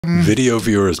video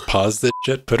viewers, pause this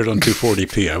shit, put it on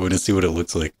 240p. I want to see what it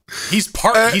looks like. He's it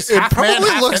half probably man,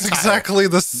 half looks hentai. exactly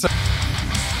the same.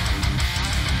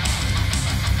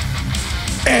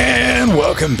 And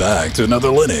welcome back to another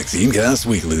Linux Gamecast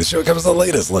Weekly. The show covers the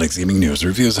latest Linux gaming news,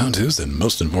 reviews, how-tos, and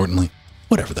most importantly,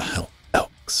 whatever the hell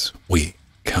else we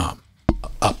come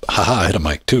up. Haha, I hit a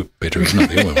mic too. Pedro's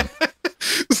not the only one.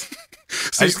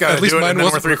 See, I just gotta at least do it, mine and then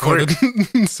wasn't we're recorded.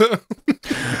 So.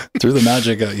 Through the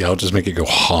magic, yeah, I'll just make it go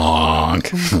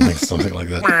honk. Like something like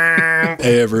that.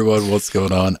 Hey everyone, what's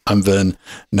going on? I'm Vin.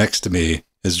 Next to me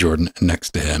is Jordan, and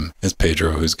next to him is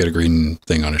Pedro, who's got a green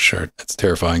thing on his shirt. It's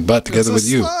terrifying. But together with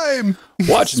you,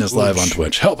 watching us live on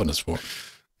Twitch, helping us for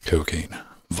Cocaine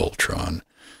Voltron.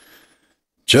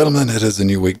 Gentlemen, it is a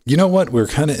new week. You know what? We're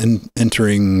kind of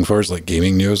entering, as far as like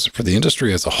gaming news, for the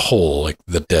industry as a whole, like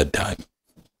the dead time.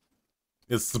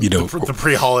 It's the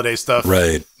pre-holiday stuff.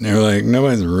 Right. And they're like,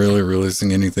 nobody's really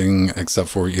releasing anything except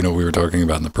for, we were talking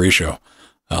about in the pre-show,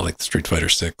 like the Street Fighter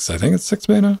 6. I think it's 6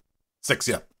 beta. 6,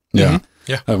 yeah. Yeah. Mm-hmm.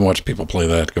 Yeah. I've watched people play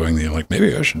that going, like,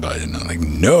 maybe I should buy it. And I'm like,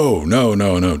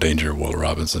 no, danger, Will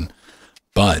Robinson.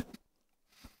 But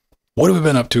what have we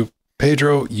been up to?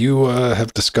 Pedro, you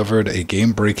have discovered a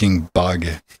game-breaking bug.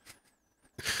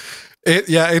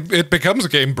 It becomes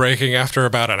game breaking after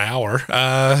about an hour.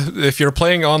 If you're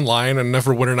playing online and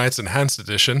Neverwinter Nights Enhanced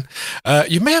Edition,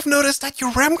 you may have noticed that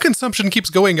your RAM consumption keeps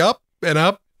going up and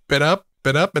up and up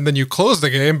and up, and then you close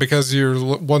the game because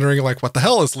you're wondering like, what the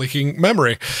hell is leaking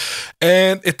memory?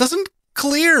 And it doesn't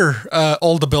clear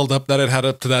all the buildup that it had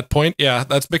up to that point. Yeah,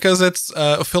 that's because it's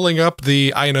filling up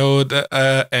the inode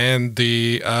and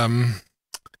the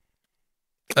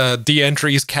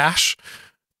D-entries cache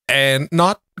and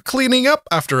not cleaning up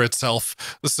after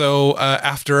itself. So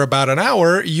after about an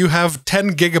hour, you have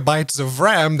 10 gigabytes of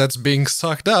RAM that's being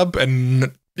sucked up,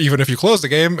 and even if you close the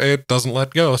game, it doesn't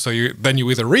let go. So you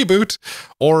either reboot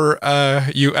or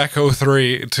you echo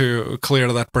 3 to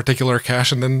clear that particular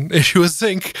cache and then issue a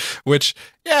sync, which,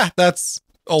 yeah, that's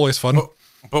always fun.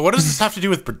 But what does this have to do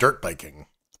with dirt biking?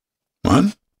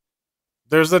 What?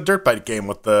 There's a dirt bike game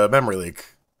with the memory leak.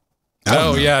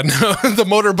 Oh, yeah, no, the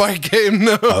motorbike game,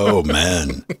 no. Oh,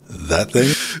 man. That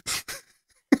thing?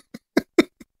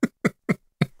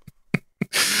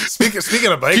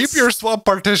 Speaking of bikes, keep your swap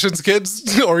partitions,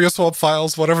 kids, or your swap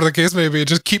files, whatever the case may be.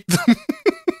 Just keep them.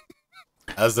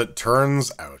 As it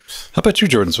turns out. How about you,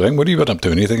 Jordan Swing? What have you been up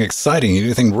to? Anything exciting?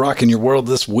 Anything rocking your world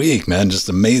this week, man? Just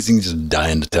amazing. Just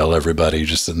dying to tell everybody.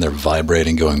 Just sitting there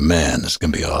vibrating, going, man, this is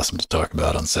going to be awesome to talk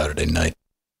about on Saturday night.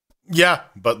 Yeah,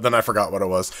 but then I forgot what it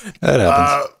was. That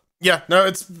happens. Yeah, no,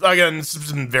 it's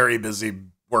been very busy,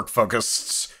 work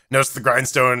focused. Noticed the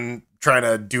grindstone trying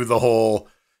to do the whole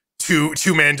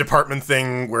two-man department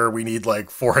thing where we need like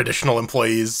 4 additional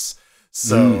employees.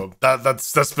 So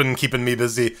that's been keeping me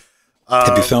busy.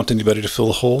 Have you found anybody to fill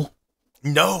the hole?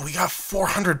 No, we got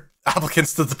 400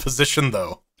 applicants to the position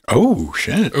though. Oh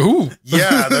shit! Ooh,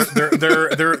 yeah,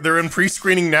 they're in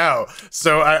pre-screening now.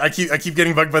 So I keep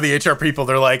getting bugged by the HR people.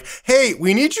 They're like, "Hey,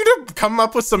 we need you to come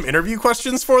up with some interview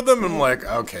questions for them." I'm like,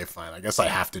 "Okay, fine. I guess I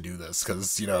have to do this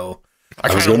because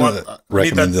I was going to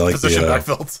recommend that like position the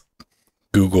backfilled."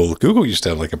 Google used to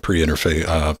have like a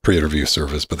pre-interview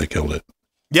service, but they killed it.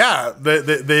 Yeah, they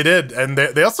did, and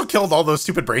they also killed all those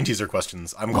stupid brain teaser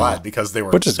questions. I'm glad because they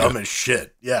were dumb as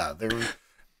shit. Yeah, they were.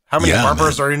 How many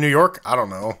barbers are in New York? I don't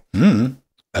know.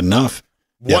 Enough.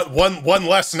 One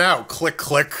less now. Click,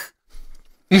 click.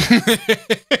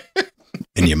 And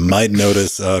you might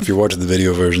notice if you're watching the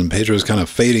video version, Pedro's kind of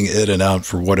fading in and out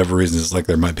for whatever reason. It's like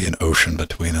there might be an ocean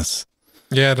between us.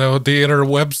 Yeah, no, the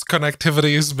interwebs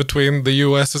connectivities between the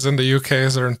USs and the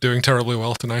UKs aren't doing terribly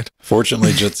well tonight.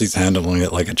 Fortunately, Jitsy's handling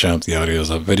it like a champ. The audio is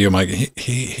a video mic.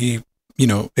 He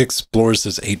explores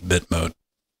his 8-bit mode.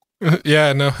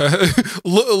 Yeah, no.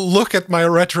 Look at my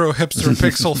retro hipster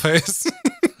pixel face.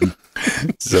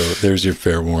 So there's your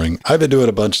fair warning. I've been doing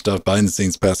a bunch of stuff behind the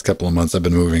scenes past couple of months. I've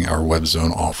been moving our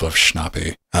webzone off of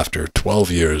Schnappy after 12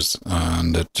 years.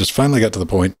 And it just finally got to the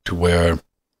point to where,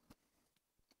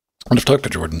 and I've talked to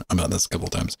Jordan about this a couple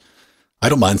of times. I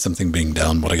don't mind something being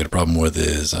down. What I get a problem with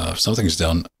is if something's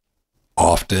down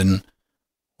often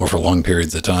or for long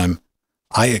periods of time,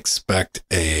 I expect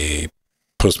a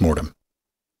postmortem.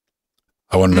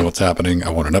 I want to know what's happening. I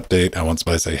want an update. I want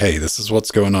somebody to say, hey, this is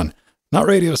what's going on. Not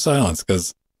radio silence,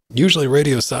 because usually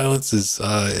radio silence is,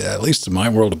 at least in my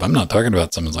world, if I'm not talking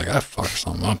about someone's like, I fucked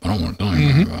something up. I don't want to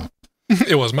talk about it.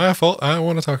 It was my fault. I don't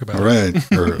want to talk about it.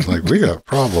 Right. Or like, we got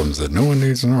problems that no one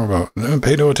needs to know about.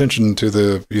 Pay no attention to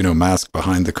the, mask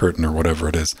behind the curtain or whatever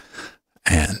it is.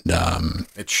 And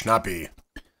it's Schnappy.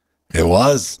 It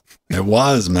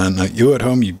was, man. Like, you at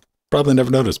home, probably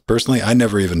never noticed. Personally, I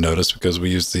never even noticed because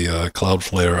we use the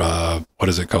Cloudflare, what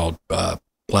is it called?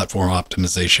 Platform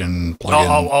optimization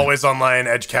plugin. Always online,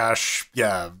 edge cache.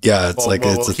 Yeah. Yeah, it's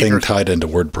it's a thing tied into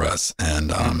WordPress,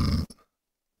 and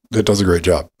it does a great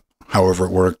job. However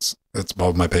it works, it's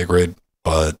above my pay grade.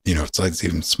 But, it's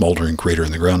even smoldering crater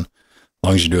in the ground. As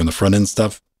long as you're doing the front end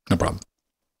stuff, no problem.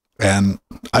 And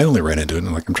I only ran into it,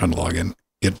 and I'm trying to log in,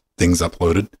 get things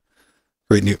uploaded.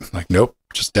 Great new, nope,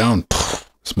 just down,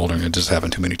 smoldering. It just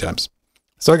happened too many times.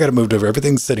 So I got it moved over.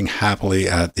 Everything's sitting happily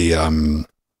at the,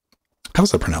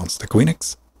 how's that pronounced?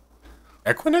 Equinix?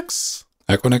 Equinix?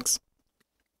 Equinix?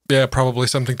 Yeah, probably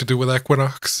something to do with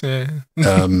Equinox. Yeah.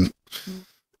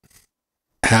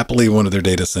 Happily one of their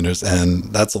data centers,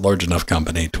 and that's a large enough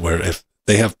company to where if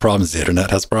they have problems, the internet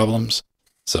has problems.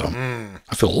 So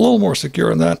I feel a little more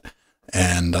secure in that.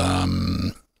 And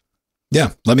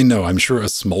yeah, let me know. I'm sure a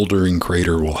smoldering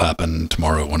crater will happen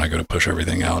tomorrow when I go to push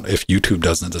everything out. If YouTube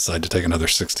doesn't decide to take another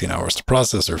 16 hours to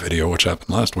process their video, which happened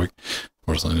last week,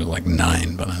 or something like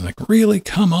 9, but I'm really,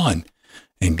 come on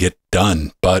and get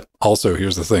done. But also,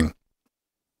 here's the thing.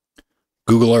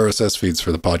 Google RSS feeds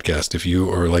for the podcast. If you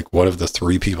are one of the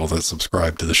 3 people that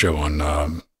subscribe to the show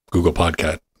on Google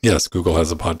Podcast, yes, Google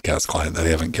has a podcast client that they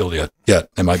haven't killed yet.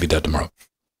 It might be dead tomorrow.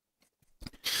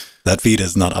 That feed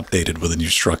is not updated with a new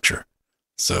structure.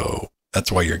 So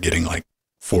that's why you're getting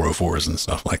 404s and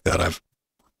stuff like that. I've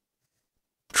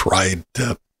tried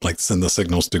to send the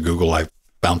signals to Google. I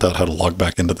found out how to log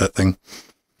back into that thing.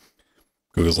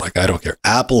 Google's I don't care.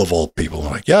 Apple of all people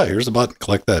are yeah, here's a button,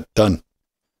 click that, done.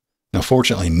 Now,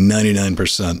 fortunately,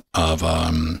 99% of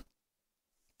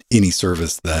any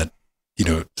service that,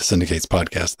 syndicates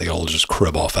podcasts, they all just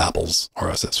crib off Apple's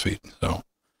RSS feed. So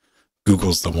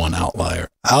Google's the one outlier.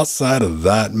 Outside of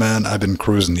that, man, I've been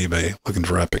cruising eBay looking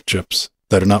for epic chips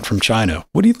that are not from China.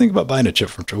 What do you think about buying a chip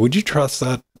from China? Would you trust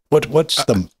that? What's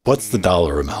the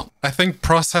dollar amount? I think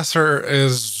processor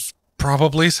is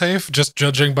probably safe, just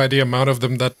judging by the amount of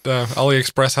them that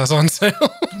AliExpress has on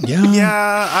sale. Yeah.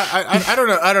 I don't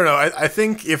know. I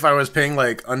think if I was paying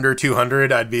under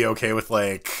 200, I'd be okay with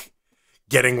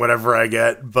getting whatever I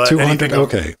get. But 200,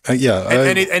 okay, yeah.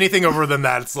 Anything over than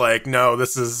that, it's no.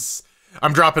 This is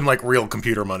I'm dropping real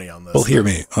computer money on this. Well, hear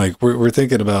me. We're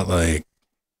thinking about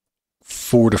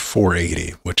 4 to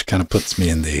 480, which kind of puts me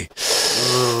in the.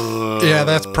 Yeah,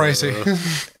 that's pricey.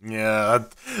 Yeah,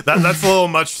 that's a little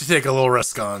much to take a little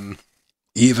risk on.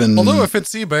 Although if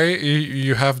it's eBay,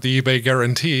 you have the eBay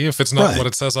guarantee. If it's not what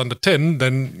it says on the tin,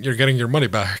 then you're getting your money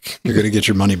back. You're going to get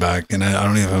your money back, and I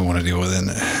don't even want to deal with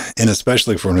it. And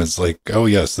especially for when it's oh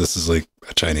yes, this is a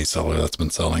Chinese seller that's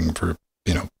been selling for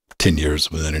 10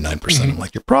 years with 99%. Mm-hmm. I'm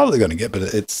you're probably going to get, but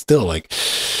it's still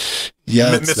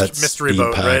yeah, it's that mystery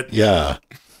boat, right? Yeah,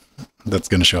 that's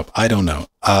going to show up. I don't know.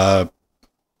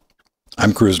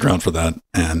 I'm cruised around for that,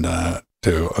 and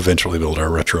to eventually build our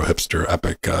retro hipster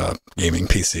epic gaming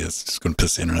PC. It's just going to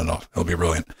piss the internet off. It'll be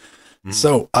brilliant. Mm-hmm.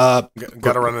 So, got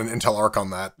to run an Intel Arc on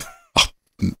that.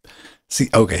 See,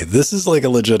 okay, this is a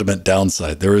legitimate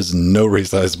downside. There is no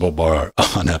resizable bar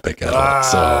on Epic at all.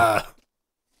 So,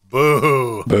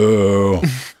 boo.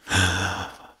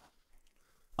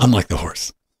 Unlike the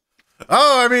horse.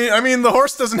 Oh, I mean, the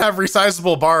horse doesn't have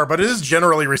resizable bar, but it is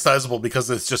generally resizable because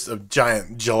it's just a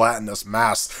giant gelatinous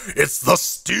mass. It's the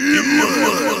Steam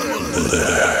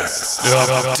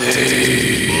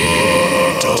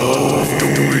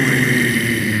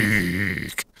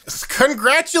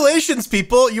Congratulations,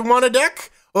 people! You want a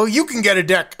deck? Oh, you can get a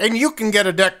deck, and you can get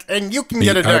a deck, and you can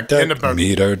get a deck.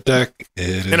 Meet our deck.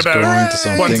 It is going to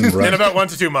something right. In about 1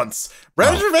 to 2 months.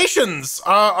 Reservations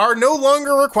are no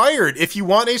longer required. If you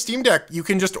want a Steam Deck, you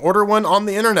can just order one on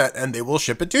the internet, and they will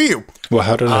ship it to you. Well,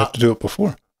 how did I have to do it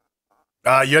before?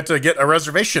 You had to get a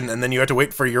reservation, and then you had to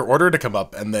wait for your order to come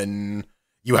up, and then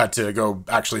you had to go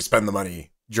actually spend the money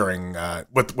during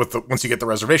once you get the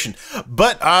reservation.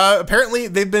 But apparently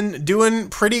they've been doing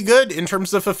pretty good in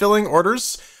terms of fulfilling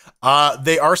orders.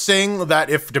 They are saying that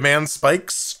if demand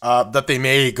spikes, that they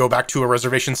may go back to a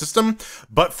reservation system.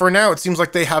 But for now, it seems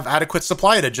like they have adequate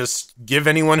supply to just give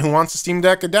anyone who wants a Steam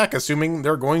Deck a deck, assuming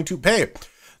they're going to pay.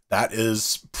 That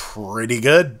is pretty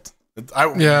good.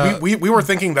 We were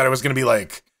thinking that it was going to be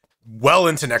well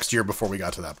into next year before we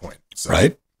got to that point. So.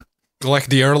 Right.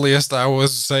 The earliest I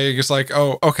was saying is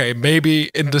oh, okay, maybe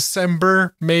in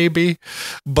December, maybe.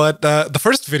 But the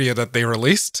first video that they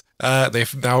released,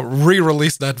 they've now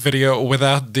re-released that video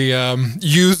without the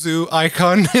Yuzu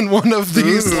icon in one of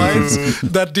these slides.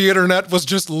 That the internet was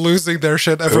just losing their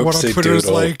shit. Everyone on Twitter is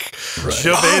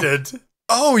Debated.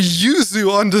 oh, Yuzu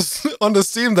on the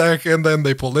Steam Deck, and then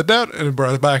they pulled it down and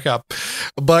brought it back up.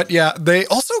 But yeah, they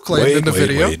also claimed in the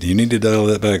video. Wait, you need to dial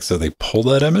that back. So they pulled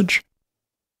that image?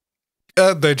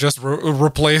 They just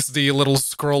replaced the little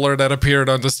scroller that appeared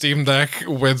on the Steam Deck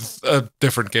with a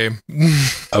different game.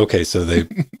 Okay, so they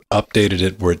updated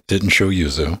it where it didn't show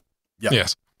Yuzu. Yeah.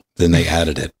 Yes. Then they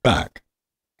added it back.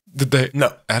 Did they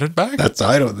add it back?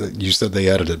 You said they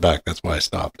added it back. That's why I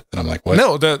stopped. And I'm like, what?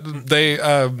 No, they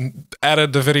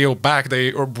added the video back.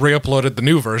 They re-uploaded the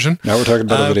new version. Now we're talking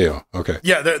about the video. Okay.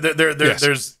 Yeah,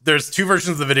 Yes. there's two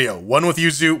versions of the video. One with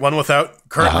Yuzu, one without.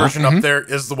 Current version up there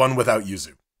is the one without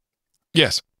Yuzu.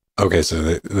 Yes. Okay, so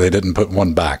they didn't put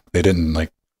one back. They didn't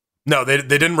No, they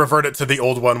didn't revert it to the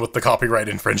old one with the copyright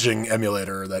infringing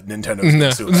emulator that Nintendo's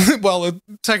been suing. Well,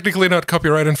 technically not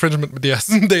copyright infringement, but yes,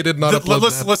 they did not upload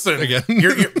that listen again.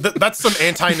 That's some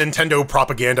anti-Nintendo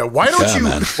propaganda. Why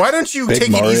don't you Big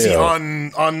take Mario. it easy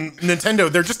on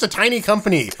Nintendo? They're just a tiny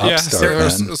company. Upstart, they're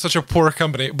man. such a poor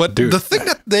company. But Dude. the thing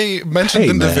that they mentioned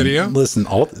in the video, Listen,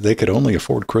 they could only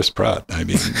afford Chris Pratt. I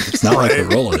mean, it's not like they're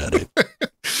rolling at it.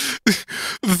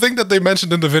 the thing that they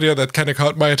mentioned in the video that kind of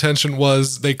caught my attention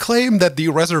was they claimed that the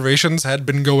reservations had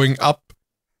been going up,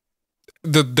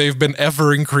 that they've been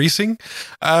ever increasing.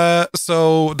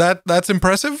 So that's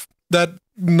impressive. That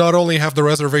not only have the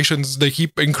reservations, they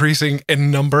keep increasing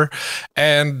in number,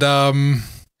 and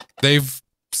they've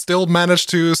still managed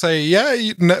to say,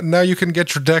 yeah, now you can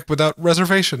get your deck without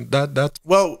reservation. That's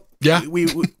Well, yeah.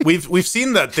 we've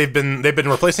seen that they've been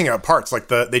replacing out parts. Like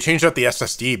they changed out the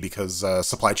SSD because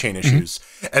supply chain issues,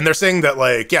 and they're saying that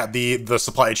the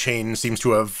supply chain seems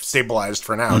to have stabilized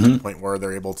for now to the point where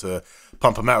they're able to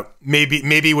pump them out.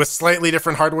 Maybe with slightly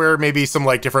different hardware, maybe some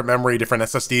different memory, different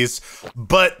SSDs,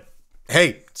 but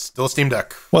hey, still a Steam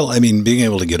Deck. Well, I mean, being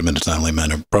able to get them in a timely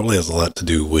manner probably has a lot to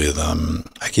do with,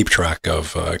 I keep track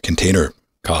of container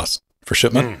costs for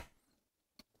shipment.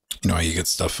 You know, you get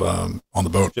stuff on the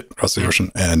boat across the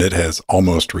ocean, and it has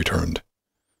almost returned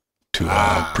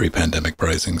to pre-pandemic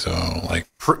pricing. So, like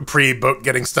pre-boat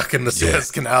getting stuck in the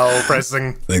Suez Canal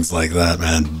pricing. Things like that,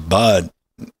 man. But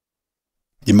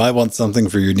you might want something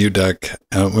for your new deck,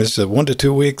 which 1 to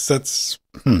 2 weeks, that's...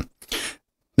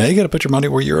 Now you got to put your money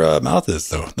where your mouth is,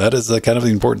 though. That is kind of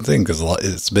the important thing, because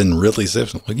it's been really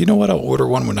safe. Like, you know what? I'll order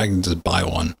one when I can just buy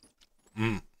one.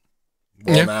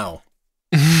 Well, now.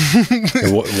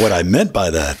 What I meant by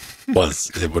that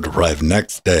was it would arrive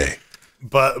next day.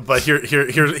 But here's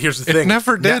the thing. It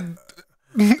never did.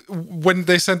 When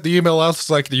they sent the email out, it's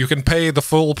like you can pay the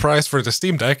full price for the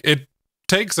Steam Deck. It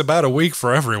takes about a week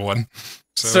for everyone.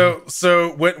 So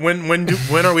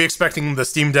when are we expecting the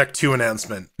Steam Deck 2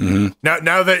 announcement?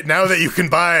 Now that you can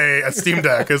buy a Steam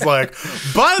Deck, is like,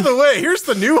 by the way, here's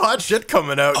the new hot shit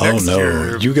coming out next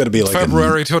year. You got to be like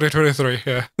February 2023.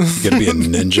 Yeah, you got to be a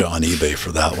ninja on eBay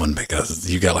for that one,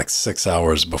 because you got like 6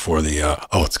 hours before the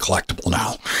it's collectible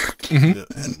now,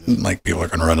 and like people are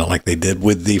gonna run it like they did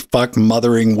with the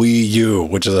mothering Wii U,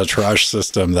 which is a trash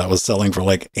system that was selling for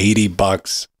like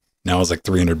 $80. Now it's like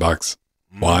 $300.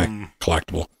 Why?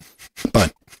 Collectible.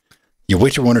 But you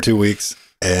wait your 1 or 2 weeks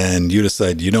and you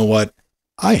decide, you know what?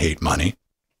 I hate money,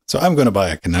 so I'm going to buy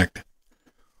a Kinect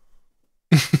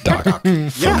dock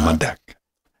for my deck.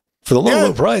 For the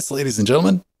low price, ladies and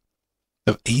gentlemen,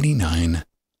 of $89.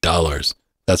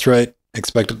 That's right.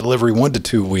 Expected delivery 1 to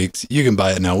 2 weeks. You can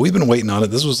buy it now. We've been waiting on it.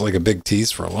 This was like a big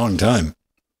tease for a long time.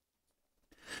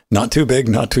 Not too big,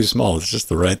 not too small. It's just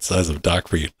the right size of dock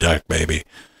for your deck, baby.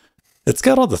 It's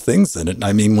got all the things in it.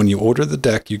 I mean, when you order the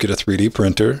deck, you get a 3D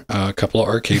printer, a couple of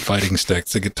arcade fighting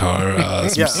sticks, a guitar,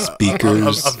 some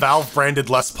speakers. A Valve-branded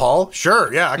Les Paul?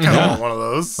 Sure, yeah, I kind of want one of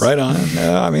those. Right on.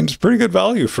 I mean, it's pretty good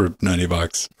value for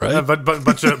 $90, right? But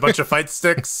bunch of fight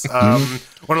sticks.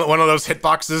 One of those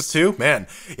hitboxes too. Man,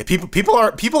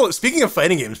 people. Speaking of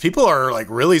fighting games, people are like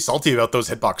really salty about those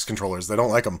hitbox controllers. They don't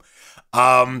like them.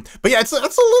 But yeah, it's a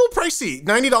little pricey.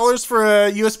 $90 for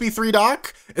a USB 3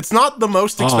 dock. It's not the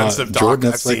most expensive dock Jordan,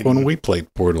 I've that's like seen. when we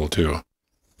played Portal 2.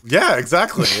 Yeah,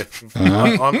 exactly.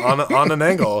 on an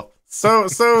angle. So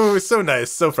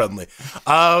nice, so friendly.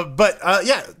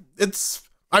 Yeah, it's.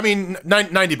 I mean,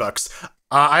 $90.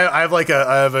 I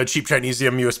have a cheap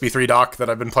Chinesium USB 3 dock that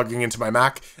I've been plugging into my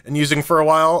Mac and using for a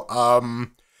while.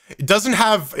 It does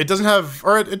have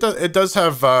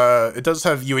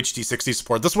UHD 60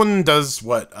 support. This one does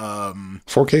what?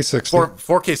 4K 60.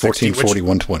 4K 60. 1440,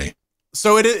 120.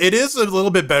 So it is a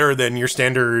little bit better than your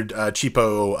standard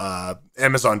cheapo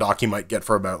Amazon dock you might get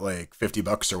for about like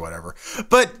 $50 or whatever.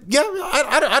 But yeah,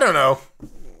 I don't know.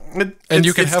 And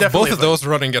you can have both of those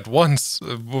running at once.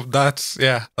 That's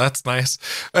nice.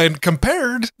 And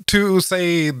compared to,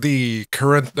 say, the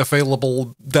current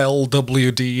available Dell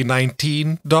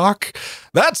WD-19 dock,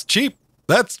 that's cheap.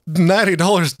 That's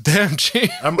 $90 damn cheap.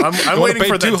 I'm waiting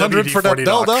for that $200 for that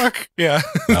Dell dock. Yeah.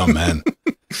 Oh man.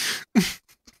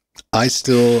 I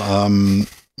still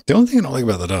the only thing I don't like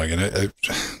about the dock, and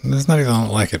it's not even I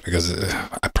don't like it because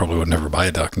I probably would never buy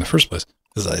a dock in the first place,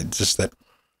 is just that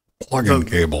plug-in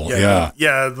cable.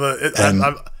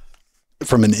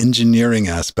 From an engineering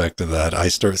aspect of that, I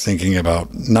start thinking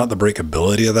about not the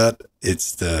breakability of that.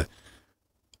 It's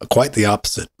quite the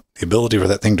opposite. The ability for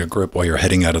that thing to grip while you're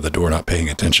heading out of the door, not paying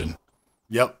attention.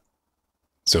 Yep.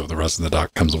 So the rest of the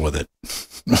dock comes with it.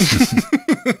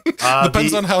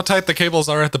 Depends on how tight the cables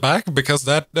are at the back, because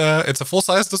that it's a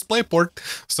full-size display port,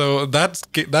 so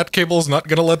that cable's not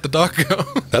going to let the dock go.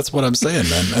 That's what I'm saying,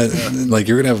 man. Like,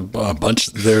 you're going to have a bunch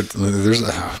there. There's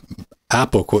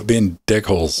Apple quit being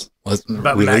dickholes. Let's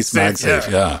release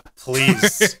MagSafe. Yeah.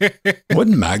 Please.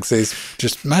 Wouldn't MagSafe,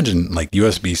 just imagine like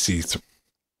USB-C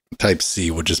Type-C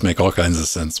would just make all kinds of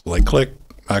sense. Like, click.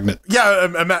 Magnet. Yeah,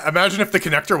 imagine if the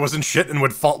connector wasn't shit and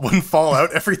wouldn't fall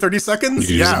out every 30 seconds.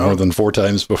 You could use it more than 4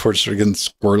 times before it's getting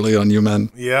squirrely on you, man.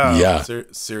 Yeah.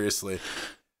 Seriously.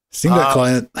 Steam Deck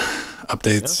client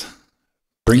updates.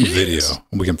 Bring video.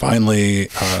 We can finally,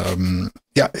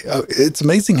 it's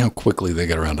amazing how quickly they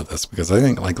get around to this, because I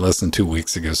think like less than 2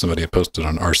 weeks ago, somebody had posted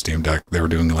on our Steam Deck, they were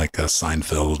doing like a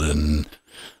Seinfeld and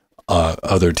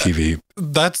other TV.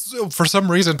 That's, for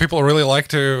some reason, people really like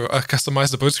to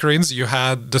customize the boot screens. You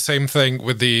had the same thing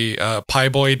with the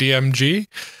Pieboy DMG.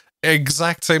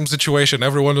 Exact same situation.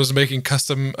 Everyone was making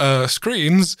custom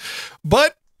screens,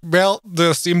 but, well,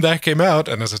 the Steam Deck came out,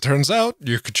 and as it turns out,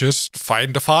 you could just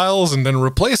find the files and then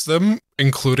replace them,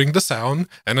 including the sound.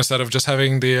 And instead of just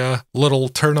having the little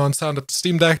turn-on sound that the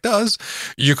Steam Deck does,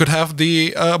 you could have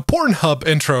the Pornhub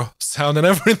intro sound and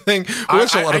everything,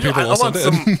 which a lot of people also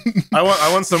did. I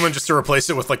want someone just to replace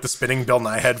it with like the spinning Bill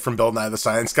Nye head from Bill Nye the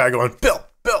Science Guy going, Bill.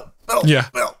 Yeah.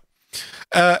 Bill.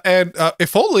 And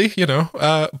if only,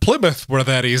 Plymouth were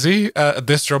that easy,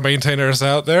 distro maintainers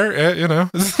out there,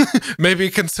 maybe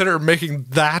consider making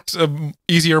that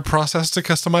easier process to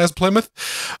customize Plymouth.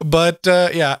 But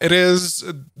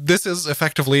this is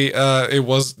effectively, it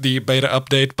was the beta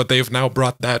update, but they've now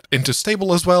brought that into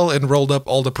stable as well and rolled up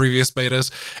all the previous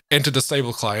betas into the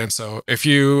stable client. So if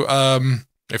you're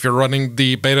running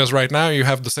the betas right now, you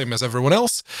have the same as everyone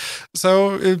else.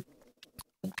 So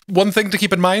one thing to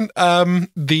keep in mind,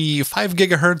 the 5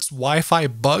 gigahertz Wi-Fi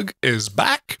bug is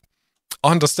back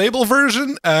on the stable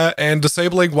version, and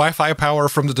disabling Wi-Fi power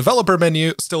from the developer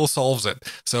menu still solves it.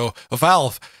 So,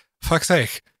 Valve, fuck's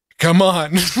sake, come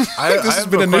on. This has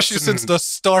been an issue since the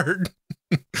start.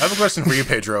 I have a question for you,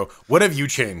 Pedro. What have you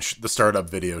changed the startup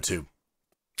video to?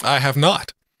 I have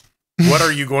not. What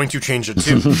are you going to change it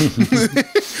to?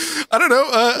 I don't know.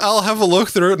 I'll have a look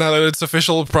through it now that it's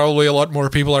official. Probably a lot more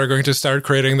people are going to start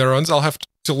creating their own. I'll have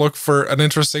to look for an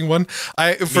interesting one.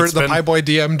 For the Pieboy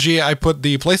DMG, I put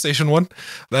the PlayStation one.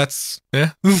 That's,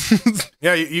 yeah.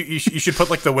 Yeah, you should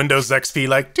put like the Windows XP,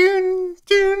 like, dun,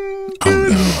 dun,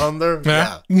 dun, on there.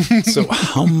 Yeah. So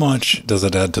how much does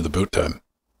it add to the boot time?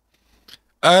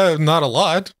 Not a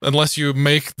lot, unless you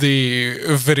make the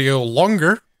video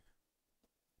longer.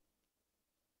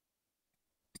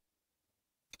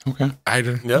 Okay. I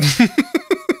don't. Yep.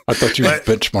 I thought you would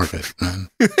benchmark it, man.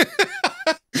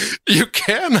 You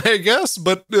can, I guess,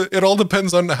 but it all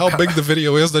depends on how big the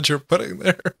video is that you're putting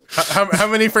there. How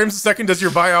many frames a second does your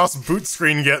BIOS boot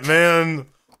screen get, man?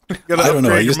 I don't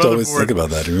know. I used to always think about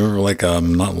that. Remember, like,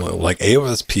 not like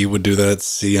AOSP would do that.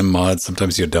 CM mods.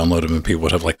 Sometimes you download them and people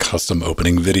would have like custom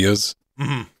opening videos.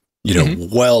 Mm-hmm.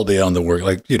 Well beyond the work.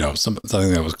 Like,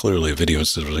 something that was clearly a video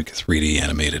instead of like 3D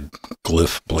animated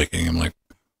glyph blinking. I'm like,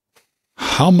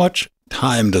 how much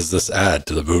time does this add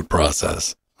to the boot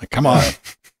process? Like, come on,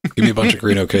 give me a bunch of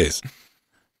green OKs.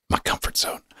 My comfort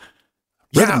zone.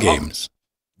 Rhythm games.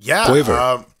 Yeah.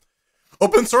 Quaver.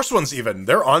 Open source ones even.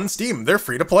 They're on Steam. They're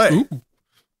free to play. Ooh.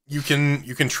 You can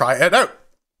try it out.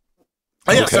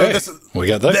 Okay. We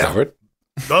got that covered.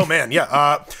 Oh man,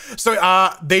 yeah.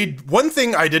 One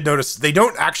thing I did notice, they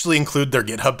don't actually include their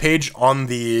GitHub page on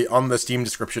the Steam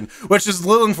description, which is a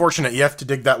little unfortunate. You have to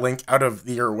dig that link out of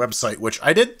your website, which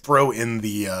I did throw in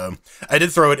the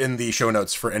show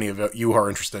notes for any of you who are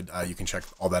interested. You can check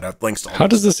all that out. Links to all. How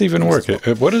does this even work?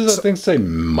 What does that thing say?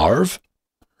 Marv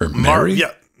or Mary?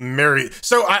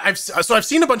 So I've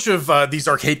seen a bunch of these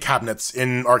arcade cabinets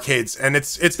in arcades, and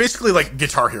it's basically like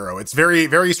Guitar Hero. It's very,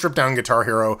 very stripped down Guitar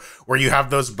Hero, where you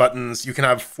have those buttons. You can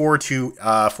have 4 to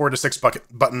 6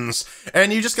 buttons,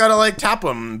 and you just gotta like tap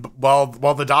them while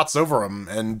the dot's over them,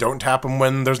 and don't tap them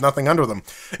when there's nothing under them.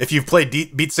 If you've played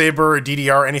Beat Saber,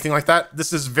 DDR, anything like that,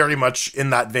 this is very much in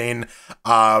that vein.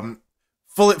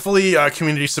 Fully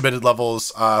community submitted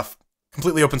levels,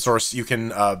 completely open source. You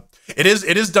can. It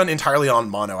is done entirely on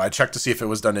mono. I checked to see if it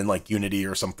was done in like Unity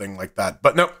or something like that.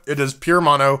 But no, it is pure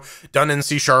mono, done in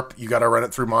C#. You got to run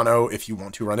it through mono if you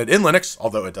want to run it in Linux,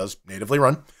 although it does natively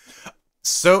run.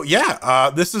 So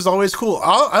yeah, this is always cool.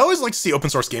 I always like to see open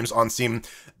source games on Steam.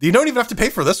 You don't even have to pay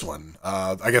for this one.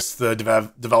 I guess the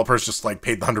developers just like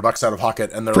paid the $100 out of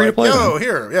pocket, and they're like, "Yo,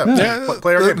 here,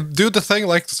 play our game." Do the thing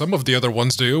like some of the other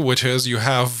ones do, which is you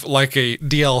have like a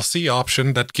DLC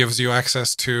option that gives you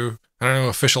access to, I don't know,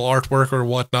 official artwork or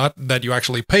whatnot that you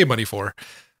actually pay money for.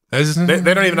 They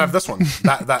don't even have this one.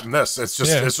 That and this. It's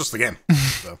just the game.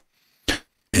 So.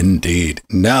 Indeed.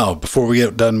 Now, before we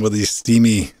get done with these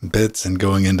steamy bits and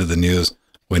going into the news,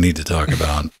 we need to talk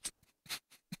about.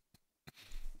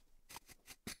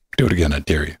 Do it again, I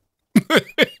dare you. I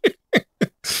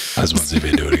just want to see if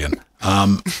you do it again.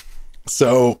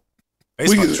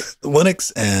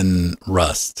 Linux and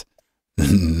Rust.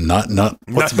 Not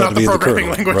what's about to be the kernel,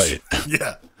 language. Right?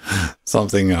 Yeah,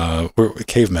 something.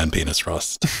 Caveman penis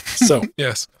Rust. So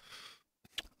yes,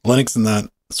 Linux and that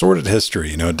sorted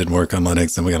history. You know, it didn't work on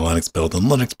Linux, and we got a Linux build, and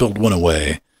Linux build went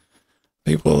away.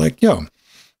 People are like, yo,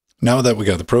 now that we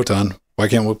got the Proton, why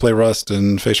can't we play Rust?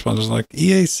 And Facepunch is like,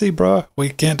 EAC, bro, we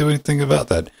can't do anything about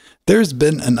that. There's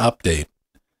been an update.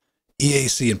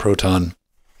 EAC and Proton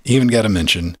even got a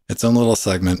mention, its own little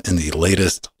segment in the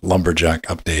latest Lumberjack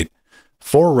update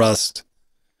for Rust,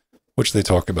 which they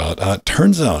talk about.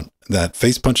 Turns out that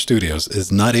Facepunch Studios is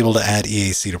not able to add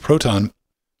EAC to Proton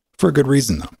for a good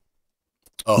reason, though.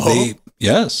 Oh,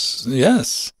 yes.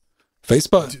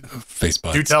 Facepunch.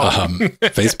 Do tell.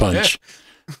 Facepunch.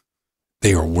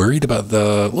 They are worried about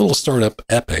the little startup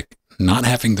Epic not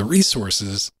having the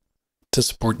resources to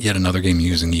support yet another game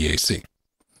using EAC.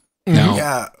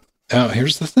 Now,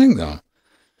 here's the thing, though.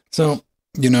 So,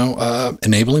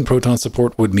 enabling Proton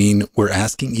support would mean we're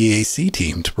asking EAC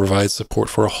team to provide support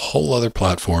for a whole other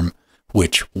platform,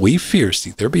 which we fear,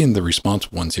 see, they're being the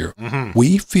responsible ones here,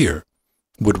 we fear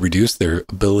would reduce their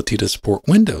ability to support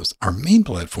Windows, our main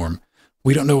platform.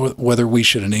 We don't know whether we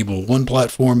should enable one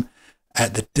platform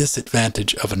at the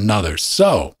disadvantage of another.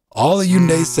 So, all of you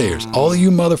naysayers, all of you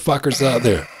motherfuckers out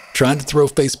there trying to throw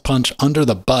Facepunch under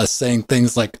the bus, saying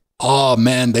things like, oh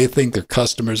man, they think their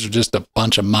customers are just a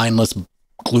bunch of mindless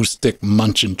glue stick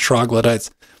munching troglodytes.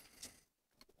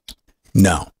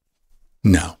 No.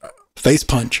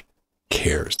 Facepunch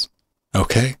cares.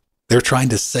 Okay? They're trying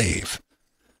to save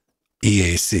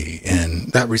EAC,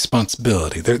 and that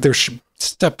responsibility. They're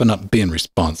stepping up, being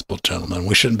responsible, gentlemen.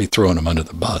 We shouldn't be throwing them under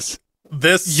the bus.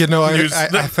 I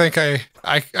think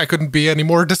I couldn't be any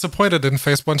more disappointed in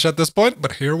Facepunch at this point,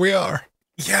 but here we are.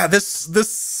 Yeah,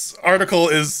 this article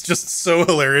is just so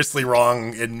hilariously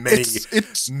wrong in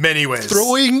many ways.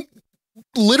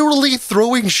 Literally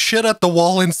throwing shit at the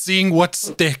wall and seeing what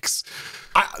sticks.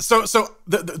 There's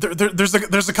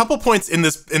a couple points in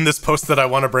this post that I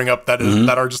want to bring up that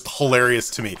are just hilarious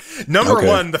to me. Number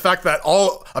one, the fact that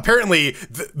apparently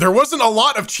there wasn't a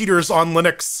lot of cheaters on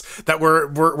Linux that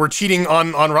were cheating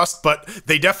on Rust, but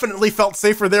they definitely felt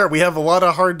safer there. We have a lot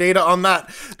of hard data on that.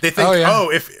 They think,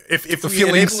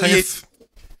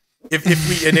 if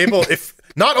we enable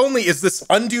not only is this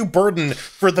undue burden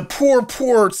for the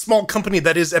poor small company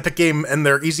that is Epic Game and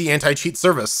their easy anti-cheat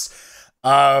service,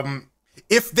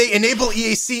 if they enable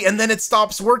EAC and then it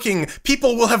stops working,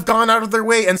 people will have gone out of their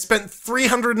way and spent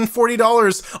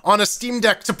 $340 on a Steam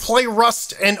Deck to play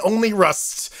Rust and only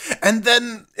Rust. And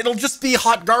then it'll just be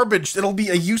hot garbage. It'll be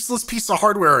a useless piece of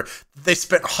hardware they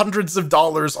spent hundreds of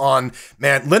dollars on.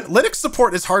 Man, Linux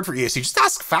support is hard for EAC. Just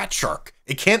ask Fat Shark.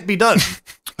 It can't be done.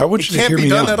 I want you to hear me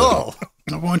out. At all.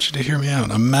 I want you to hear me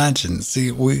out. Imagine, see,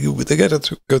 they got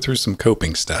to go through some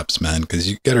coping steps, man, because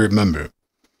you got to remember,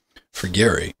 for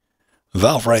Gary,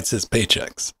 Valve writes his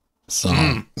paychecks. So,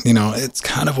 it's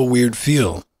kind of a weird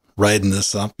feel writing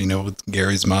this up, with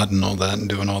Gary's mod and all that and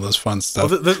doing all this fun stuff.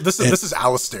 Well, this is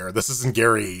Alistair. This isn't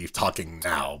Gary talking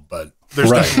now, but there's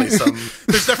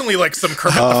definitely like some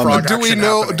Kermit the Frog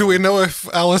action do we know if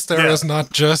Alistair is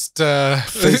not just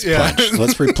Facepunch?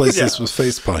 Let's replace this with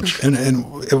Facepunch.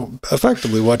 And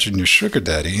effectively watching your sugar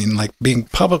daddy and like being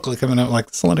publicly coming out like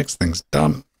this Linux thing's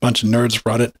dumb, bunch of nerds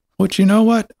brought it, which you know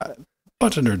what?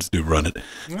 bunch of nerds do run it.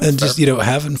 And just, you know,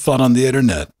 having fun on the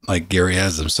internet, like Gary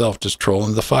has himself, just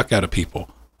trolling the fuck out of people,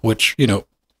 which, you know,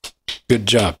 good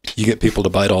job. You get people to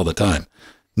bite all the time.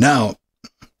 Now,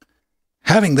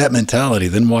 having that mentality,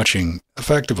 then watching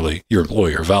effectively your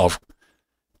employer, Valve,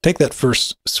 take that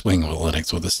first swing with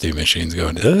Linux with the Steam machines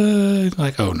going,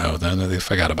 like, oh no, then they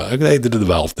forgot about it. They did the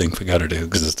Valve thing, forgot it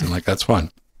existed. Like, that's fine.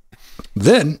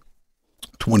 Then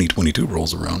 2022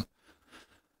 rolls around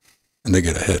and they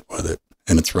get a hit with it.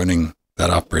 And it's running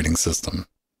that operating system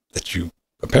that you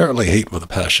apparently hate with a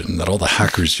passion, that all the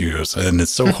hackers use. And it's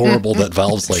so horrible that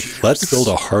Valve's like, let's build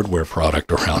a hardware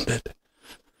product around it.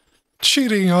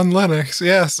 Cheating on Linux,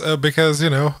 yes, because,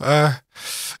 you know,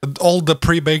 all the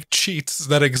pre-baked cheats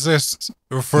that exist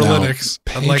for Now, Linux,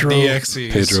 unlike the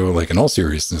exes. Pedro, like in all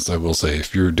seriousness, I will say,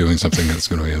 if you're doing something that's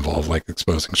going to involve like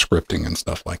exposing scripting and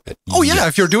stuff like that. Oh yeah,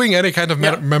 if you're doing any kind of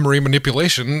memory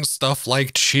manipulation stuff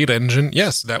like cheat engine,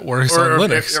 yes, that works on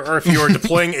Linux. Or if you're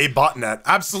deploying a botnet,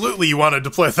 absolutely you want to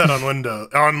deploy that on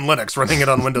Linux. Running it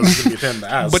on Windows is going to be a pain in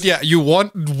the ass. But yeah, you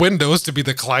want Windows to be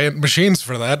the client machines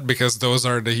for that because those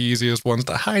are the easiest ones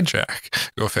to hijack.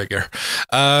 Go figure.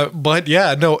 But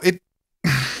yeah, no,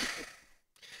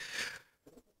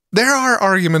 there are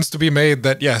arguments to be made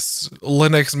that yes,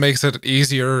 Linux makes it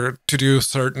easier to do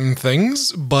certain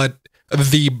things, but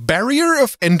the barrier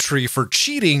of entry for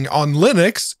cheating on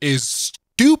Linux is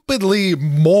stupidly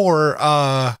more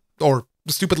or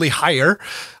stupidly higher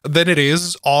than it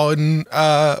is on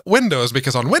Windows,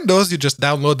 because on Windows you just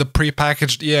download the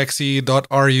prepackaged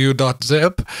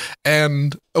exe.ru.zip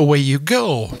and away you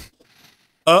go.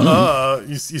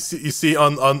 You see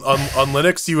on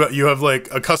Linux you have like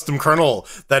a custom kernel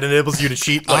that enables you to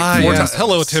cheat like 4 times.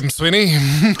 Hello, Tim Sweeney.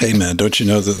 Hey man, don't you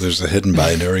know that there's a hidden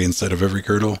binary inside of every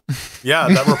kernel? Yeah,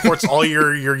 that reports all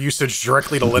your usage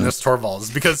directly to Linus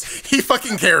Torvalds because he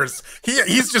fucking cares.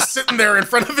 He's just sitting there in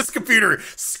front of his computer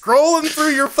scrolling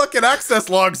through your fucking access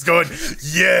logs going,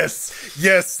 yes,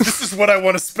 this is what I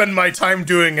want to spend my time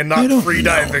doing and not free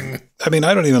diving. I mean,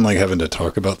 I don't even like having to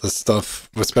talk about this stuff,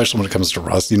 especially when it comes to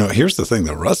Rust. You know, here's the thing,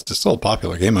 though. Rust is still a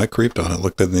popular game. I creeped on it,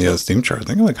 looked in the Steam chart. I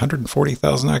think like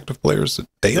 140,000 active players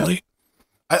daily.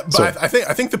 Yeah. I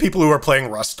think the people who are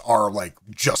playing Rust are like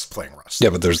just playing Rust.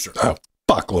 Yeah, but there's a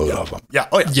fuckload of them. Yeah.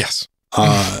 Oh, yeah. Yes.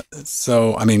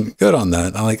 So, I mean, good on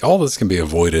that. I like all this can be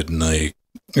avoided and like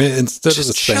instead of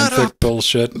the fanfic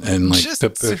bullshit and like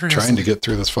trying to get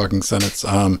through this fucking sentence,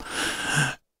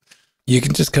 you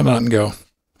can just come out and go,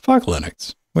 fuck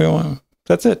Linux.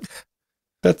 That's it.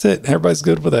 That's it. Everybody's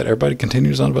good with that. Everybody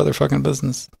continues on about their fucking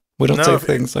business. We don't say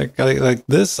things like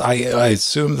this. I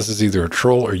assume this is either a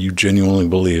troll or you genuinely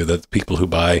believe that the people who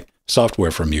buy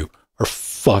software from you are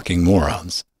fucking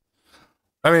morons.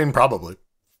 I mean, probably.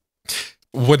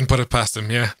 Wouldn't put it past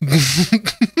him, yeah.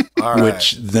 All right.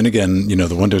 Which then again, you know,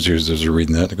 the Windows users are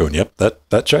reading that and going, "Yep,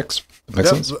 that checks. That makes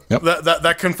sense. Yep.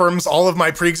 That confirms all of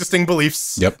my pre-existing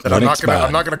beliefs. Yep. That I'm not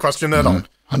gonna question that at all.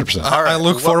 100%. I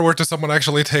look forward to someone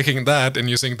actually taking that and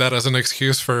using that as an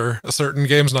excuse for certain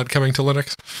games not coming to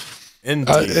Linux.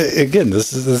 Indeed. Again,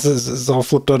 this is all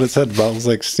flipped on its head. Valve's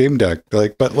like Steam Deck,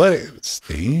 like, but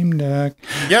Steam Deck.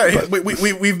 Yeah,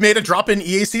 we've made a drop-in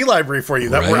EAC library for you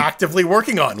that we're actively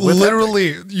working on.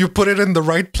 Literally, you put it in the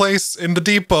right place in the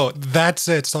depot. That's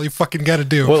it. That's all you fucking got to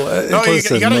do. Well,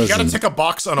 you gotta tick a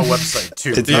box on a website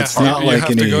too. It's not like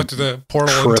any to go to the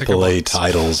portal AAA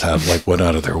titles have like went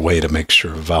out of their way to make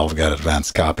sure Valve got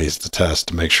advanced copies to test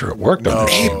to make sure it worked on their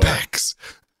shit. Apex.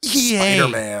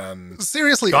 Spider-Man.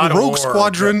 Seriously, God Rogue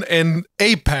Squadron and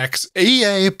Apex.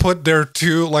 EA put their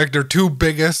two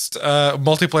biggest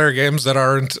multiplayer games that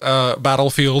aren't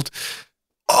Battlefield.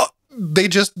 They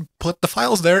just put the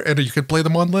files there, and you can play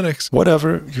them on Linux.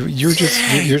 Whatever. You're just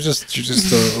a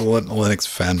Linux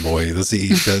fanboy.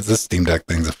 This Steam Deck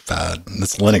thing's a fad.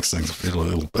 This Linux thing's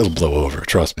it'll blow over.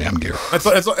 Trust me, I'm geared.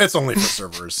 It's only for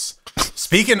servers.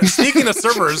 Speaking of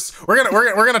servers,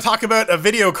 we're gonna talk about a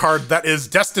video card that is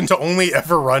destined to only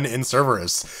ever run in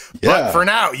servers. Yeah. But for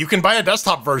now, you can buy a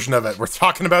desktop version of it. We're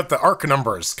talking about the ARC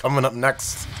numbers coming up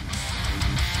next.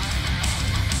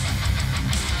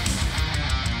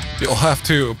 You'll have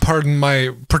to pardon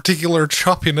my particular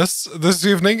choppiness this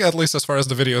evening, at least as far as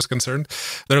the video is concerned.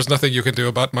 There's nothing you can do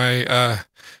about my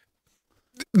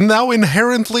now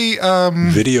inherently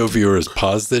video viewers,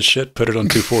 pause this shit, put it on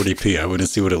 240p. I want to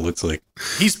see what it looks like.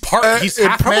 He's it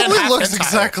half probably man, half looks hentai.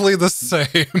 Exactly the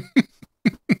same.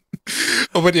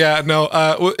 But yeah, no,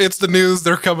 it's the news.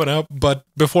 They're coming up. But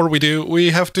before we do, we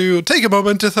have to take a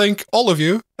moment to thank all of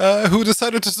you who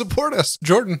decided to support us.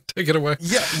 Jordan, take it away.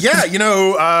 Yeah. You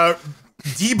know,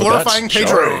 de-blurifying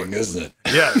Pedro, jarring, isn't it?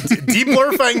 yeah,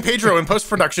 de-blurifying Pedro in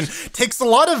post-production takes a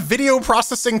lot of video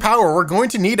processing power. We're going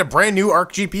to need a brand new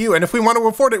Arc GPU, and if we want to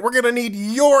afford it, we're going to need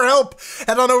your help.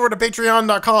 Head on over to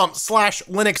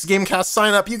patreon.com/LinuxGamecast.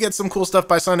 Sign up. You get some cool stuff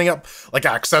by signing up, like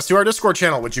access to our Discord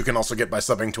channel, which you can also get by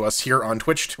subbing to us here on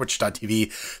Twitch,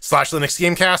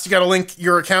 twitch.tv/LinuxGamecast. You got to link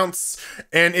your accounts,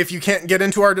 and if you can't get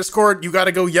into our Discord, you got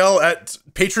to go yell at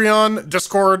Patreon,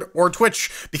 Discord, or Twitch,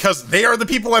 because they are the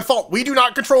people at fault. We do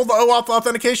not control the OAuth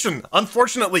authentication.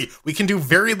 Unfortunately, we can do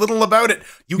very little about it.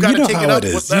 You got to take it up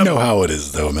with them. You know how it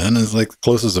is, though, man. It's like the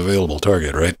closest available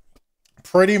target, right?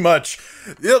 Pretty much.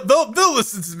 They'll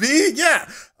listen to me, yeah.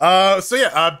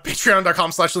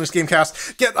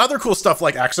 Patreon.com/LinuxGamecast. Get other cool stuff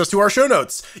like access to our show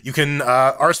notes. You can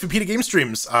RSVP to game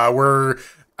streams.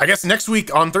 I guess next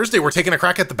week on Thursday, we're taking a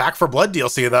crack at the Back for Blood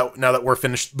DLC now that we're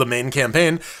finished the main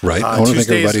campaign. Right. I want to think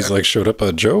everybody's like showed up.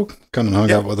 Joe come and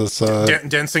hung out with us.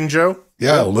 Dancing Joe.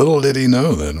 Yeah, little did he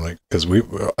know then, like, because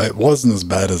it wasn't as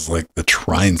bad as like the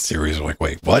Trine series. We're like,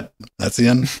 wait, what? That's the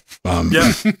end?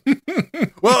 Yeah.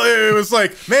 Well, it was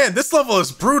like, man, this level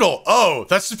is brutal. Oh,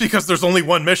 that's just because there's only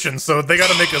one mission, so they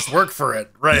got to make us work for it,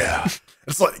 right? Yeah.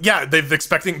 It's like, yeah, they've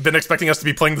been expecting us to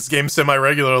be playing this game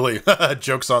semi-regularly.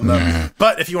 Jokes on them.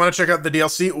 But if you want to check out the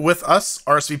DLC with us,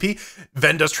 RSVP,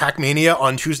 Ven does Trackmania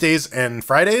on Tuesdays and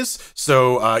Fridays.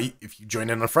 So if you join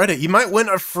in on Friday, you might win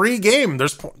a free game.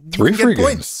 There's 3 free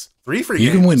points. 3 free games.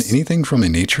 You can win anything from a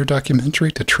nature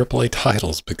documentary to AAA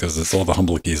titles because it's all the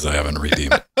humble keys I haven't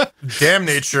redeemed. Damn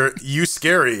nature, you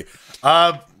scary.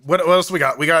 What else we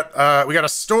got? We got a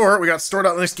store. We got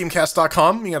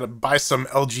store.linuxgamecast.com. You got to buy some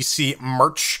LGC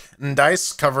merch and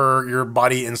dice, cover your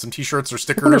body in some t-shirts or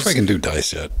stickers. I wonder if I can do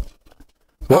dice yet.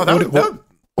 What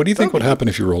do you think would happen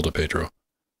if you rolled a Pedro?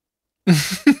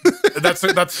 That's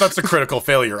a critical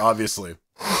failure, obviously.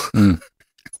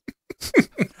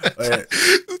 Please,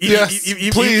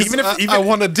 I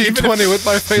want a D20 with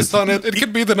my face on it. It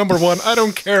could be the number 1. I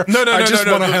don't care. I just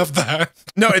want to have that.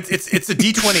 No, it's a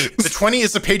D20. The 20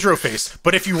 is a Pedro face,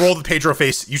 but if you roll the Pedro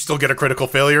face, you still get a critical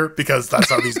failure because that's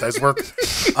how these dice work.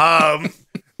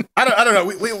 I don't know.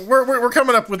 We're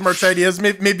coming up with merch ideas.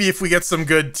 Maybe if we get some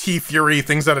good T Fury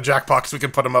things out of Jackbox, we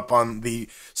can put them up on the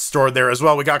store there as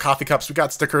well. We got coffee cups, we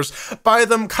got stickers. Buy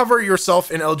them, cover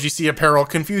yourself in LGC apparel,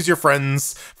 confuse your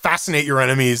friends, fascinate your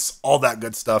enemies, all that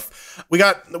good stuff. We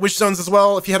got wish zones as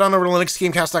well. If you head on over to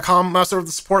linuxgamecast.com, mouse over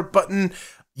the support button,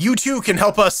 you too can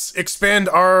help us expand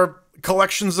our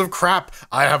collections of crap.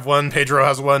 I have one, Pedro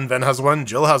has one, Ven has one,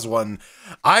 Jill has one.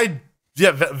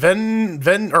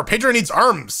 Pedro needs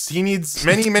arms. He needs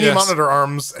many yes. monitor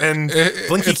arms and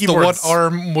blinky keyboards. The one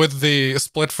arm with the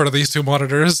split for these 2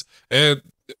 monitors.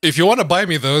 If you want to buy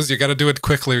me those, you got to do it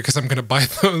quickly because I'm going to buy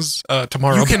those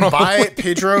tomorrow. You can buy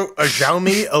Pedro a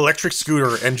Xiaomi electric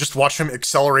scooter and just watch him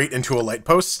accelerate into a light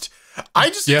post.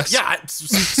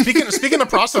 Speaking of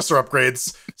processor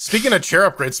upgrades, speaking of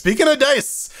chair upgrades, speaking of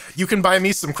dice, you can buy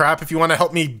me some crap. If you want to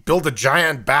help me build a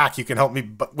giant back, you can help me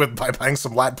by buying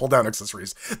some lat pull down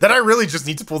accessories that I really just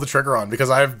need to pull the trigger on because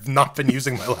I have not been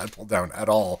using my lat pull down at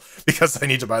all because I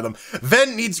need to buy them.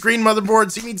 Ven needs green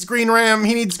motherboards. He needs green RAM.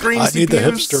 He needs green CPUs. I need the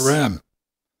hipster RAM.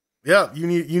 Yeah, you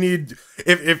need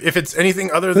if it's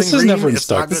anything other than green, this is never in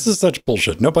stock. This is such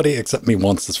bullshit. Nobody except me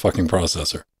wants this fucking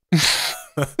processor.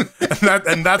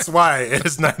 and that's why it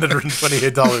is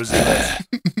 $928.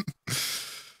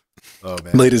 Oh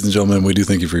man, ladies and gentlemen, we do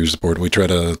thank you for your support. We try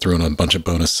to throw in a bunch of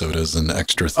bonus sodas and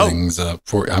extra things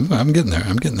for. I'm getting there.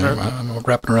 I'm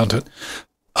wrapping around to it.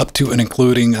 Up to and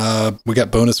including, we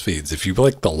got bonus feeds. If you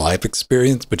like the live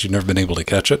experience, but you've never been able to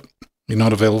catch it, you're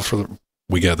not available for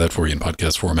we got that for you in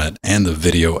podcast format and the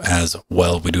video as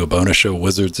well. We do a bonus show,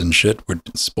 Wizards and shit. We're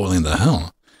spoiling the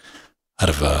hell out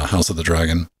of House of the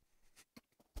Dragon.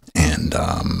 And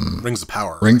Rings of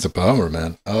Power. Rings of Power,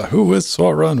 man. Who is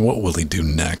Sauron? What will he do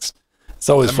next? It's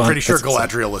always fun. I'm pretty sure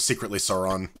Galadriel is secretly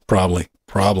Sauron. Probably.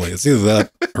 It's either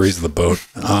that or he's the boat.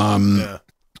 Yeah.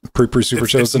 Super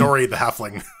chosen. It's Nori the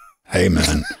halfling. Hey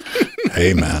man.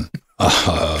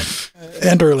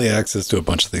 And early access to a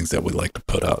bunch of things that we like to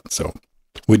put out. So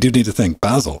we do need to thank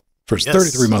Basil for his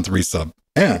 33-month resub.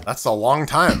 And that's a long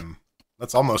time.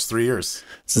 That's almost 3 years.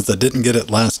 Since I didn't get it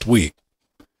last week,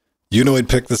 Unoid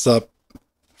picked this up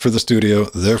for the studio.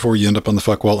 Therefore, you end up on the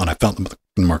fuck wall, and I found them with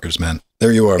the markers, man.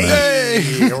 There you are, man.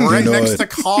 Hey, right next to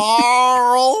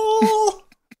Carl.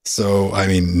 So, I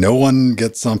mean, no one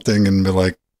gets something and be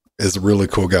like, is a really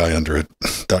cool guy under it,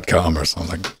 .com or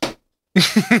something.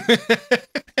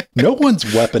 No one's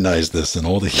weaponized this in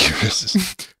all the years.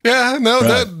 Yeah, no,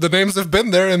 right. The names have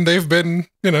been there, and they've been,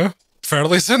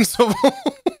 fairly sensible.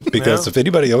 Because if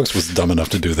anybody else was dumb enough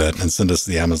to do that and send us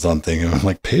the Amazon thing, I'm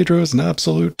like, Pedro is an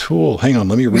absolute tool. Hang on,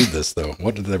 let me read this, though.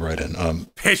 What did they write in?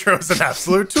 Pedro is an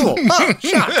absolute tool. Oh,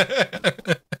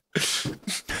 shot.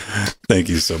 Thank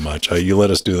you so much. You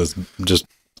let us do this just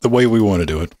the way we want to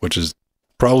do it, which is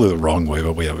probably the wrong way,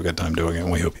 but we have a good time doing it,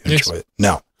 and we hope you enjoy it.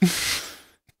 Now,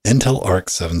 Intel Arc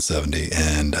 770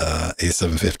 and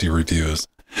A750 reviews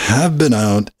have been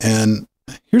out, and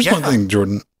here's one thing,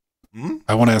 Jordan.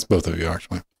 I want to ask both of you,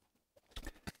 actually.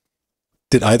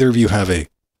 Did either of you have a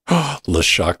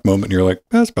shock moment? And you're like,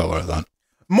 that's about what I thought.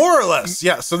 More or less,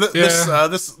 yeah. So this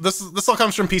all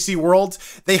comes from PC World.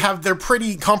 They have their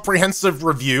pretty comprehensive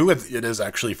review. It is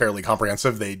actually fairly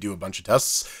comprehensive. They do a bunch of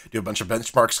tests, do a bunch of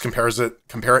benchmarks,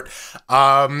 compare it.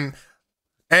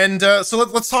 So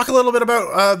let's talk a little bit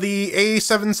about the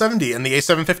A770 and the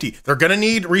A750. They're gonna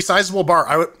need resizable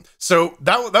bar. So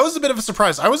that was a bit of a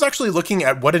surprise. I was actually looking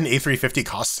at what an A350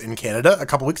 costs in Canada a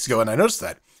couple weeks ago, and I noticed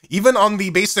that even on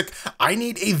the basic, I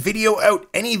need a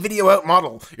any video out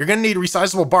model, you're gonna need a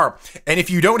resizable bar, and if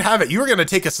you don't have it, you're gonna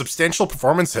take a substantial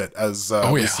performance hit, as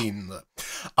we've seen.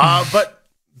 But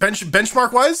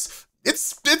benchmark wise,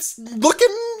 it's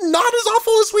looking not as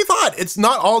awful as we thought. It's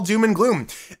not all doom and gloom.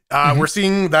 We're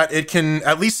seeing that it can,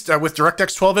 at least with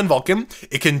DirectX 12 and Vulkan,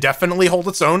 it can definitely hold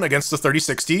its own against the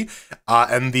 3060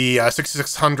 and the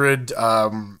 6600,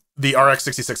 the RX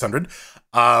 6600.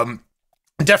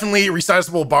 Definitely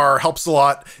resizable bar helps a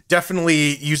lot.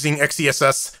 Definitely using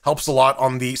XeSS helps a lot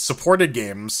on the supported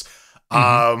games.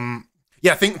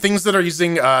 Things that are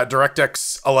using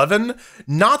DirectX 11,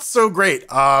 not so great.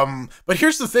 But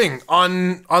here's the thing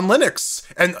on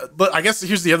Linux, and I guess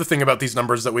here's the other thing about these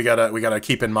numbers that we gotta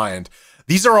keep in mind.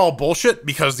 These are all bullshit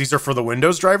because these are for the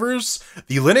Windows drivers.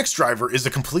 The Linux driver is a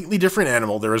completely different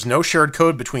animal. There is no shared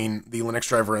code between the Linux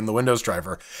driver and the Windows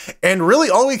driver. And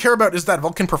really all we care about is that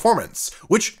Vulkan performance,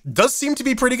 which does seem to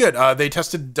be pretty good. They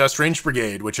tested Strange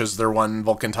Brigade, which is their one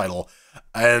Vulkan title.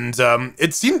 And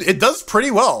it does pretty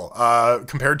well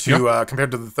compared to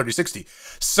the 3060.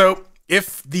 So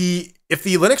if the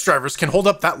Linux drivers can hold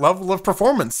up that level of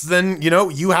performance, then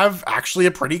you have actually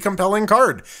a pretty compelling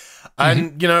card.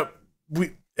 And for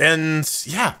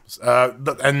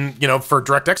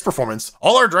DirectX performance,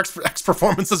 all our DirectX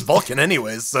performance is Vulkan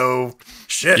anyways, so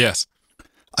shit. Yes.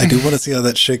 I do want to see how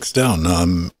that shakes down.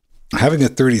 Having a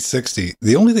 3060,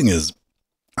 the only thing is,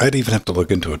 I'd even have to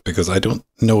look into it because I don't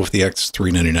know if the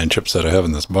X399 chipset I have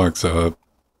in this box, I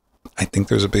think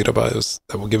there's a beta BIOS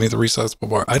that will give me the resizable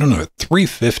bar. I don't know. At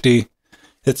 350,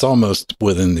 it's almost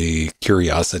within the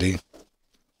curiosity.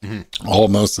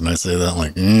 Almost, and I say that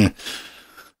like,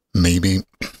 maybe.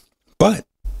 But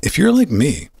if you're like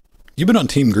me, you've been on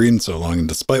Team Green so long, and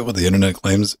despite what the internet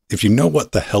claims, if you know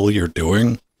what the hell you're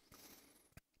doing,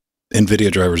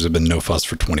 NVIDIA drivers have been no fuss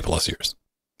for 20 plus years.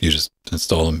 You just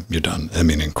install them, you're done. I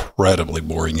mean, incredibly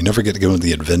boring. You never get to go into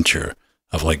the adventure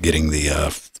of like getting the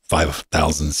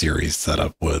 5000 series set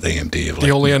up with AMD.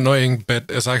 The only annoying bit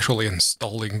is actually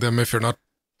installing them if you're not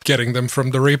getting them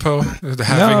from the repo.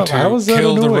 Having to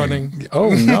kill the running. Oh,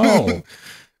 no.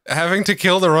 Having to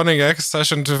kill the running X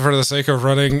session for the sake of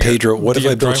running. Pedro, what if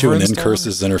I built you an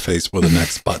Incursus interface with an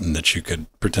X button that you could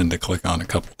pretend to click on a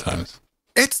couple times?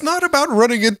 It's not about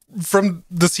running it from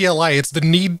the CLI. It's the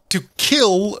need to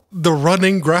kill the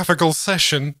running graphical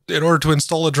session in order to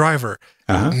install a driver.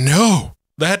 No,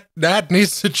 that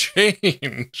needs to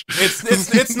change.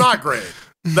 It's not great.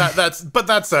 But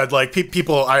that said, like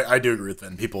people, I do agree with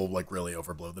them. People like really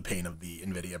overblow the pain of the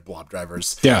NVIDIA blob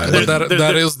drivers. Yeah,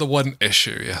 that is the one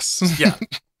issue. Yes. Yeah.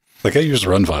 Like I use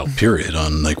runfile period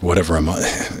on like whatever I'm on.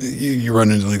 You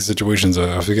run into like situations.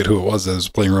 I forget who it was. I was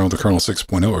playing around with the kernel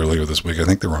 6.0 earlier this week. I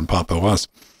think they were on Pop OS,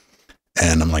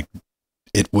 and I'm like,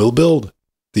 it will build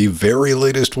the very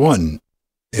latest one.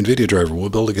 NVIDIA driver will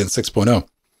build against 6.0.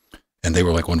 And they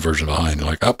were like one version behind.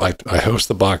 Like, I host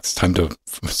the box. Time to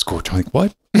score. I'm like,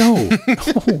 what? No,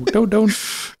 don't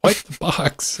wipe the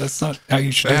box. That's not how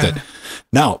you should do that.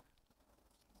 Now,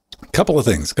 a couple of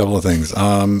things.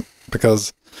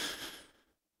 Because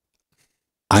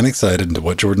I'm excited into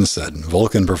what Jordan said.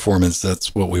 Vulkan performance,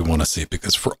 that's what we want to see.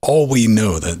 Because for all we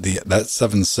know, that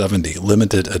 770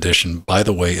 limited edition, by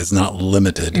the way, is not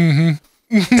limited.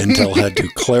 Intel had to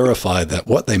clarify that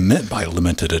what they meant by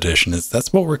limited edition is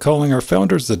that's what we're calling our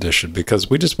Founders Edition, because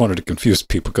we just wanted to confuse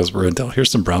people because we're Intel.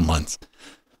 Here's some brown lines.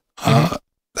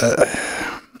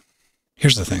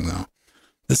 Here's the thing, though.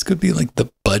 This could be like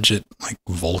the budget, like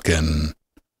Vulkan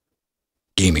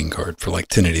gaming card for like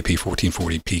 1080p,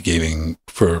 1440p gaming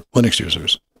for Linux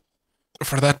users.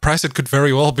 For that price, it could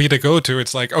very well be the go-to.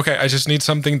 It's like, okay, I just need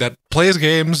something that plays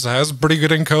games, has pretty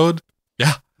good encode.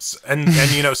 Yeah, And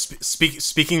you know,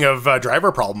 speaking of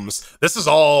driver problems, this is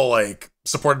all like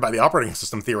supported by the operating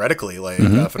system theoretically. Like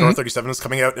Fedora 37 is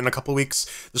coming out in a couple of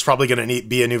weeks. There's probably going to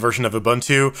be a new version of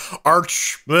Ubuntu.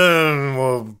 Arch,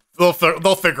 well,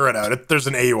 they'll figure it out. There's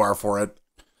an AUR for it.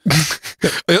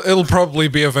 It'll probably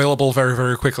be available very,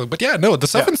 very quickly. But yeah, no, the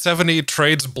 770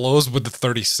 trades blows with the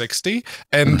 3060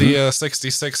 and the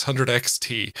 6600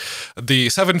 XT. The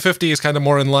 750 is kind of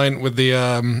more in line with the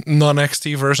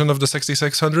non-XT version of the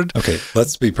 6600. Okay,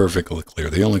 let's be perfectly clear.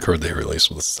 The only card they released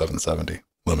was the 770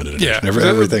 limited edition.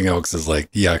 Everything else is like,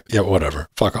 yeah, whatever.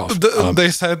 Fuck off. They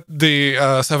said the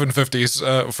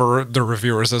 750s for the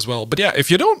reviewers as well. But yeah, if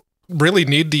you don't really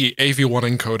need the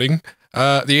AV1 encoding,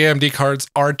 the AMD cards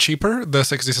are cheaper. The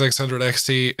 6600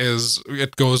 XT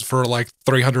it goes for like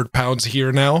 £300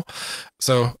 here now.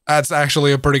 So that's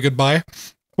actually a pretty good buy.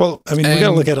 Well, I mean, we got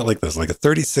to look at it like this. Like a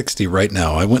 3060 right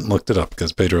now, I went and looked it up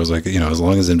because Pedro was like, you know, as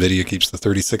long as NVIDIA keeps the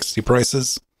 3060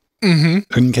 prices in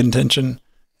contention.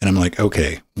 And I'm like,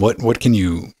 okay, what can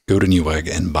you go to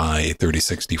Newegg and buy a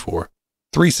 3060 for?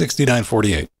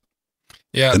 $369.48.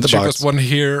 Yeah, the cheapest one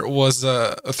here was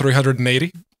a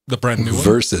 380, the brand new one.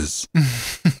 Versus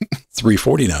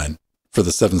 $349 for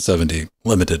the 770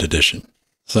 limited edition.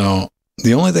 So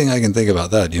the only thing I can think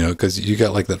about that, you know, because you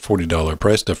got like that $40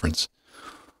 price difference.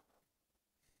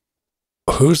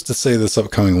 Who's to say this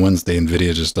upcoming Wednesday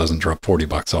NVIDIA just doesn't drop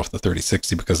 $40 off the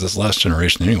 3060 because this last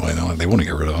generation anyway, they want to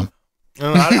get rid of them.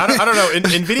 I don't know.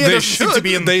 NVIDIA doesn't seem to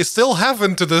be in... They still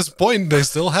haven't to this point. They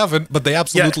still haven't, but they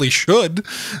absolutely should.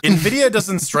 NVIDIA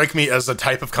doesn't strike me as a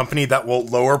type of company that will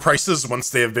lower prices once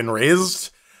they have been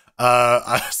raised.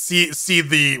 See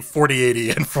the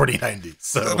 4080 and 4090.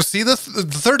 So see the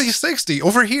 3060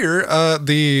 over here.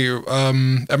 The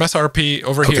MSRP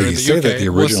over here in the say UK. That the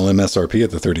original MSRP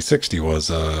at the 3060 was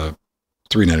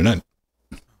 $399.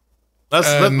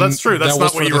 That's true. That's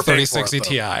not what you were paying for. 3060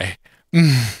 Ti.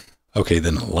 Okay,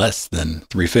 then less than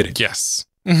 350. Yes.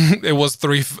 It was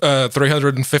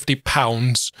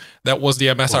 £350. That was the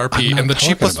MSRP, and the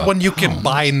cheapest one you can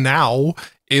buy now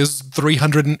is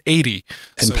 $380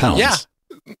 in pounds. Yeah,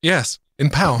 yes,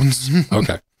 in pounds.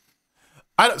 Okay.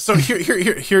 So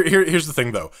here's the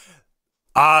thing, though.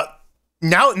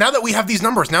 Now that we have these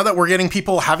numbers, now that we're getting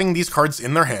people having these cards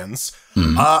in their hands,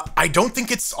 I don't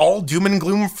think it's all doom and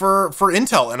gloom for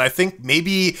Intel. And I think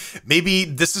maybe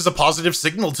this is a positive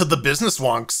signal to the business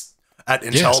wonks at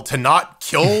Intel to not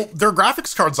kill their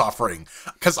graphics cards offering.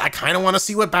 Because I kind of want to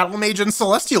see what Battlemage and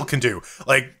Celestial can do.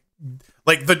 Like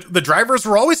the drivers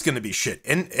were always going to be shit.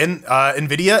 And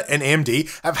NVIDIA and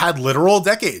AMD have had literal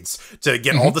decades to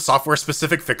get all the software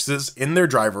specific fixes in their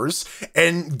drivers,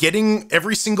 and getting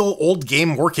every single old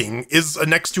game working is a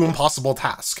next to impossible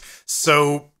task.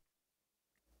 So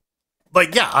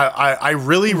like, yeah, I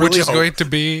really Which is hope going to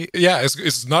be,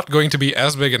 it's not going to be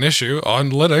as big an issue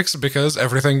on Linux because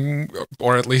everything,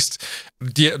 or at least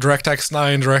DirectX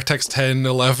 9, DirectX 10,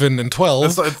 11, and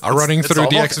 12 are running through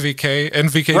DXVK and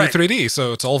VKD3D,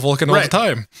 so it's all Vulkan all the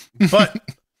time. But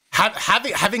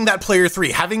having that player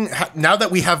 3, now that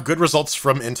we have good results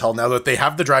from Intel, now that they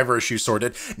have the driver issue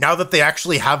sorted, now that they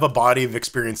actually have a body of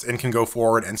experience and can go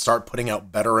forward and start putting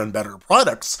out better and better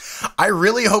products, I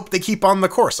really hope they keep on the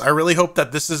course. I really hope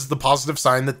that this is the positive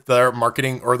sign that their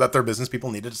marketing or that their business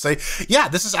people needed to say, yeah,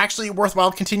 this is actually a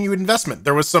worthwhile continued investment.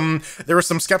 There was some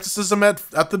skepticism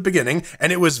at the beginning,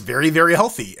 and it was very, very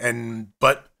healthy.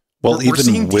 Well,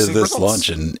 even with this launch,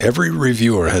 and every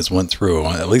reviewer has went through,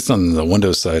 at least on the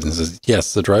Windows side, and says,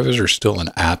 yes, the drivers are still an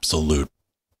absolute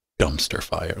dumpster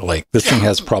fire. Like, this thing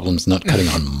has problems not cutting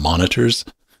on monitors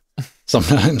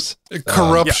sometimes.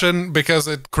 Corruption, because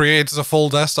it creates a full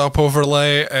desktop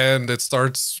overlay, and it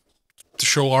starts to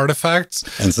show artifacts.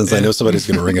 And since I know somebody's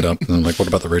going to ring it up, and I'm like, what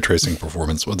about the ray tracing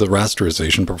performance? Well, the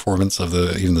rasterization performance of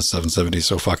even the 770 is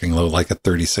so fucking low, like a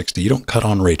 3060, you don't cut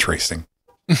on ray tracing.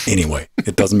 Anyway,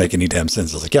 it doesn't make any damn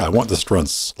sense. It's like, yeah, I want this to run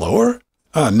slower.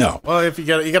 No. Well, if you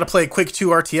got to play Quake 2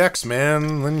 RTX,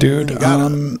 man. Then dude,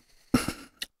 I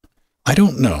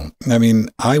don't know. I mean,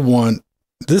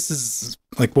 this is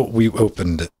like what we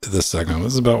opened this segment.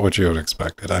 This is about what you would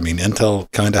expect. I mean,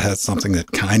 Intel kind of has something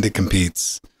that kind of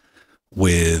competes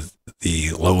with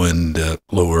the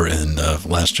lower end of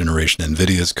last generation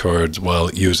NVIDIA's cards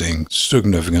while using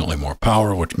significantly more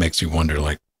power, which makes you wonder,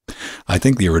 like, I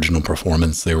think the original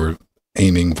performance they were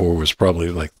aiming for was probably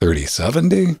like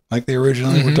 3070, like they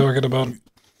originally were talking about.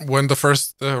 When the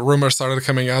first rumors started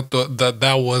coming out,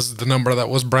 that was the number that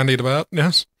was brandied about,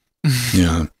 yes.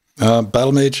 Yeah.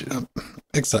 Battlemage,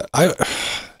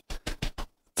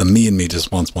 the me in me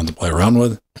just wants one to play around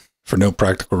with for no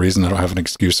practical reason. I don't have an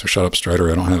excuse, so shut up,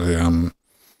 Strider. I don't have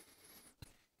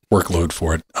workload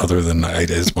for it other than I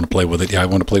just want to play with it. Yeah, I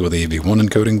want to play with the AV1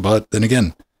 encoding, but then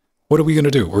again, what are we going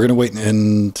to do? We're going to wait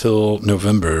until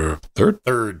November 3rd?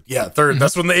 3rd. Yeah, 3rd.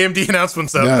 That's when the AMD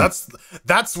announcement's out. Yeah.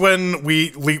 That's when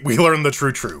we learn the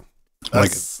true.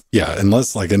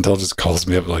 Unless like Intel just calls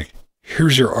me up like,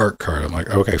 here's your ARC card. I'm like,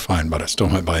 okay, fine, but I still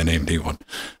might buy an AMD one.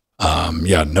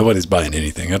 Nobody's buying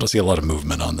anything. I don't see a lot of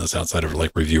movement on this outside of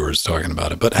like reviewers talking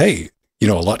about it. But hey, a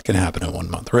lot can happen in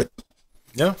 1 month, right?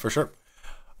 Yeah, for sure.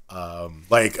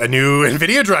 Like a new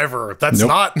NVIDIA driver. That's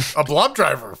not a blob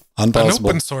driver. Impossible.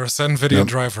 An open source NVIDIA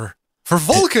driver. For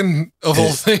Vulkan, of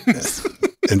all things.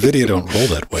 NVIDIA don't roll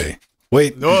that way.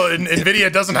 Wait. No,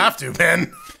 NVIDIA doesn't have to,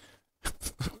 man.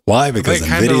 Why? Because they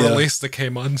kind of NVIDIA released the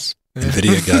K-Muns.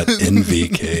 NVIDIA got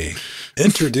NVK.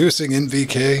 Introducing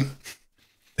NVK.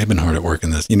 They've been hard at work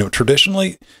in this.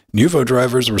 Traditionally, Nuvo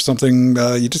drivers were something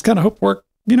you just kind of hope worked,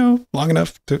 long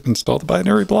enough to install the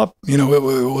binary blob. It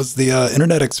was the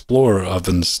Internet Explorer of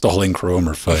installing Chrome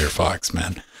or Firefox,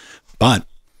 man. But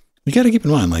you got to keep in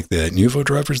mind, like the Nuvo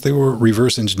drivers, they were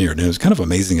reverse engineered. And it was kind of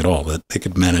amazing at all that they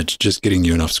could manage just getting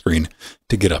you enough screen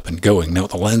to get up and going. Now,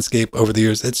 the landscape over the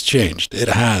years, it's changed. It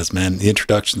has, man. The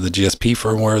introduction of the GSP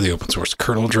firmware, the open source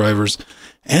kernel drivers,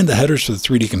 and the headers for the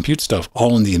 3D compute stuff,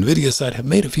 all on the NVIDIA side, have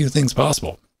made a few things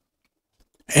possible.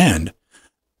 And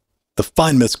the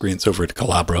fine miscreants over at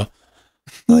Collabra,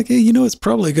 like, hey, it's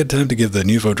probably a good time to give the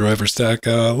Nuvo driver stack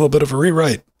a little bit of a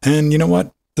rewrite. And you know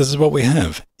what? This is what we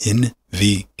have,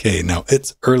 NVK. Now,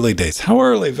 it's early days. How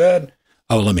early, Vad?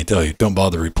 Oh, let me tell you, don't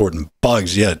bother reporting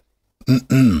bugs yet.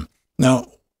 Now,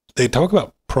 they talk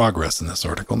about progress in this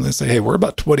article, and they say, hey, we're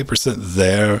about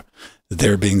 20%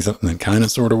 there being something that kind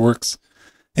of sort of works.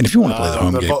 And if you want to play the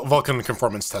home game, Vulkan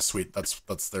Conformance Test Suite,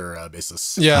 that's their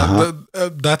basis. Yeah,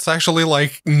 that's actually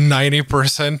like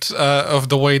 90% of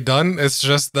the way done. It's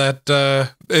just that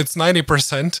it's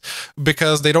 90%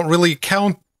 because they don't really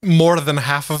count more than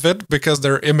half of it because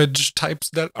they're image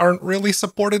types that aren't really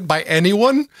supported by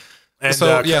anyone. And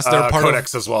so yes, they're part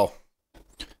codecs as well.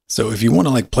 So if you want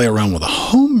to like play around with a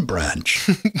home branch,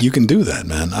 you can do that,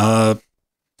 man.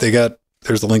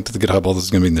 There's a link to the GitHub. All this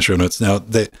is going to be in the show notes. Now,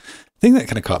 the thing that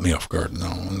kind of caught me off guard, though,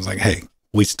 was like, hey,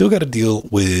 we still got to deal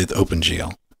with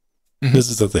OpenGL. Mm-hmm. This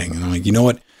is the thing. And I'm like, you know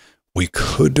what? We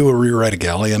could do a rewrite of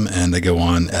Gallium, and they go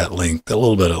on at length, a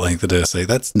little bit at length, to say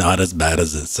that's not as bad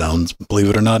as it sounds, believe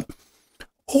it or not.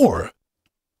 Or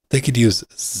they could use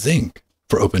Zinc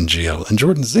for OpenGL. And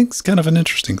Jordan, Zinc's kind of an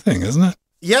interesting thing, isn't it?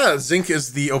 Yeah, Zinc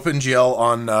is the OpenGL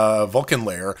on Vulkan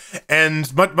layer,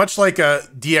 and much like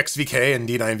DXVK and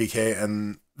D9VK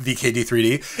and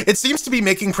VKD3D, it seems to be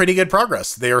making pretty good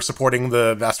progress. They are supporting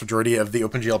the vast majority of the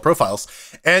OpenGL profiles,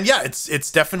 and yeah,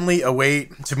 it's definitely a way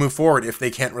to move forward if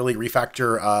they can't really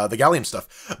refactor the Gallium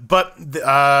stuff. But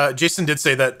Jason did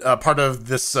say that part of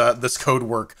this code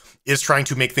work is trying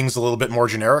to make things a little bit more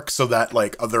generic so that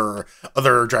like other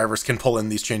drivers can pull in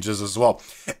these changes as well.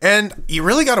 And you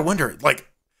really got to wonder, like,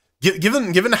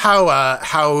 given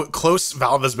how close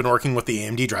Valve has been working with the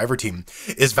AMD driver team,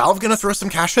 is Valve going to throw some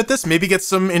cash at this? Maybe get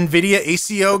some NVIDIA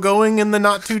ACO going in the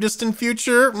not too distant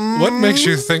future? What makes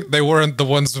you think they weren't the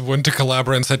ones who went to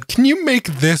Collabra and said, "Can you make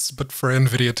this but for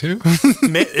NVIDIA too?"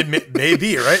 It may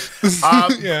be, right?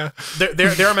 Yeah.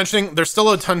 They are mentioning there's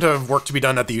still a ton of work to be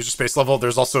done at the user space level.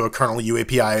 There's also a kernel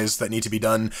UAPIs that need to be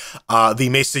done. The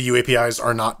Mesa UAPIs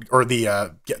are not, or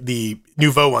the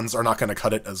Nouveau ones are not going to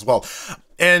cut it as well.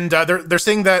 And they're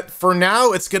saying that for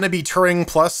now it's going to be Turing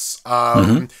plus.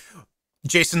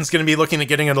 Jason's going to be looking at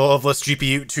getting a loveless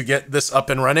GPU to get this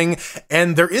up and running.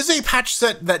 And there is a patch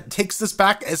set that takes this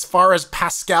back as far as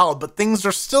Pascal, but things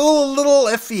are still a little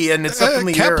iffy, and it's up in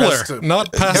the Kepler, air as to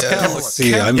not Pascal.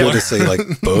 See, I'm going to say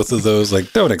like both of those.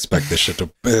 Like, don't expect this shit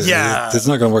to. It's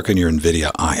not going to work on your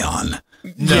NVIDIA Ion.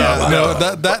 No,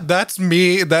 that's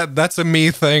me. That's a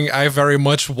me thing. I very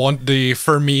much want the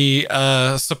Fermi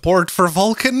support for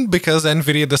Vulkan because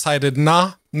NVIDIA decided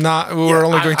we're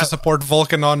only going to support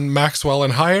Vulkan on Maxwell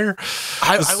and higher.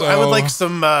 I would like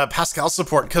some Pascal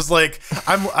support because like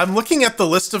I'm looking at the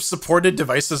list of supported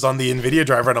devices on the NVIDIA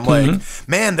driver and I'm like,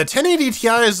 man, the 1080 Ti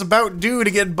is about due to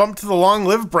get bumped to the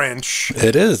long-lived branch.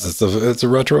 It is. It's a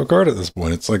retro card at this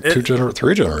point. It's like 3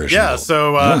 generations. Yeah. Old.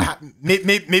 So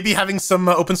maybe having some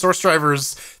open source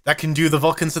drivers that can do the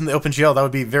Vulkans in the OpenGL, that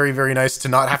would be very, very nice to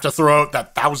not have to throw out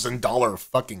that $1,000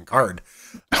 fucking card.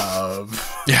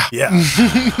 Yeah,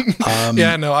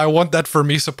 no, I want that for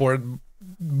me support.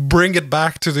 Bring it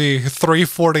back to the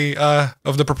 340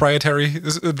 of the proprietary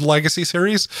legacy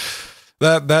series.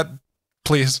 That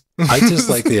please. I just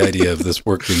like the idea of this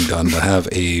work being done to have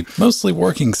a mostly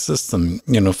working system,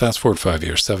 fast forward 5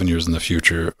 years, 7 years in the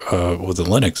future, with the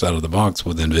Linux out of the box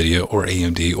with NVIDIA or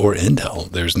AMD or Intel.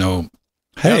 There's no,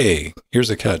 hey, here's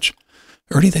a catch,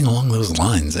 or anything along those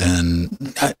lines.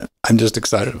 And I'm just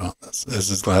excited about this. This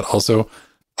is glad. Also,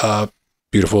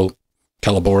 beautiful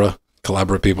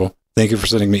Collabora people. Thank you for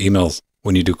sending me emails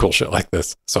when you do cool shit like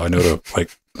this. So I know to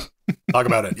talk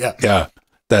about it. Yeah. Yeah.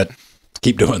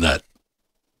 Keep doing that.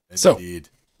 Indeed.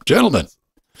 So, gentlemen.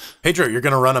 Pedro, you're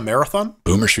going to run a marathon?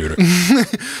 Boomer shooter.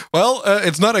 Well,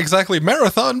 it's not exactly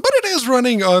marathon, but it is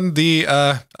running on the,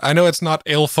 I know it's not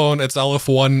Ailphone, it's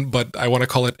LF1, but I want to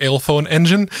call it Ailphone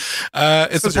engine.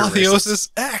 It's Apotheosis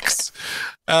X.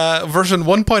 Version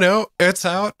 1.0, it's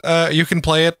out. You can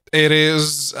play it. It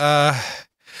is, getting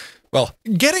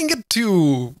it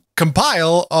to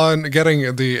compile on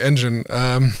getting the engine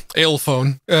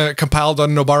Ailphone compiled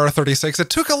on Nobara 36. It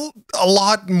took a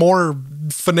lot more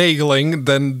finagling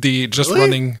than the just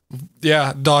running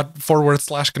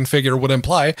 ./configure would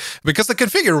imply, because the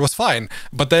configure was fine,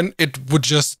 but then it would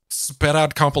just spit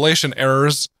out compilation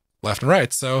errors left and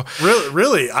right. So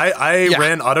really I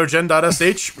ran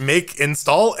autogen.sh make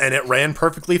install, and it ran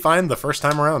perfectly fine the first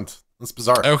time around. That's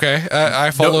bizarre. Okay, I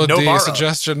followed the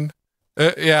suggestion.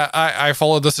 I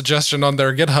followed the suggestion on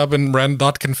their GitHub and ran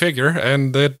 .configure,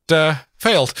 and it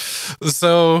failed.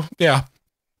 So yeah,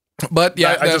 but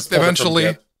yeah, I just eventually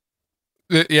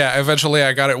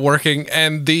I got it working,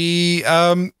 and the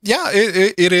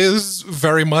it is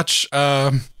very much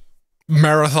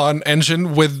marathon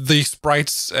engine with the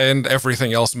sprites and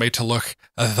everything else made to look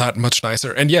that much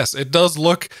nicer. And yes, it does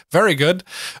look very good,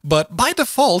 but by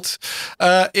default,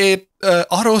 it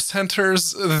auto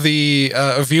centers the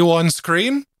view on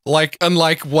screen. Like,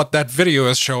 unlike what that video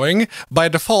is showing, by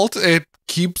default, it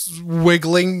keeps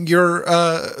wiggling your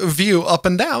view up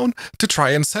and down to try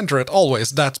and center it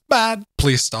always. That's bad.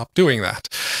 Please stop doing that.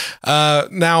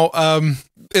 Now,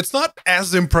 it's not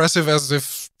as impressive as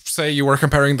if, say, you were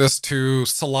comparing this to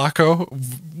Sulaco,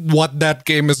 what that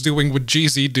game is doing with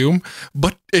GZ Doom,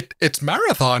 but it's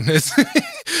Marathon. It's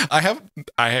I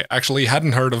actually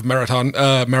hadn't heard of Marathon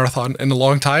in a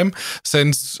long time,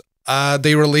 since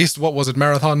they released, what was it,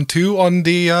 Marathon 2 on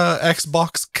the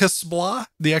Xbox Kisbla,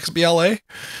 the XBLA.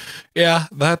 Yeah,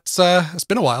 that's it's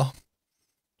been a while.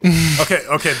 Okay.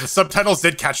 The subtitles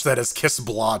did catch that as Kiss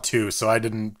Blah too, so I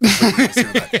didn't completely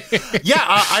hear that. Yeah,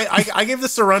 I gave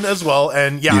this a run as well,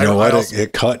 and yeah, you know what?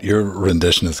 It caught your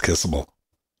rendition as kissable.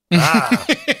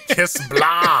 Kiss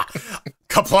Blah,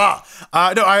 kapla.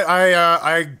 No,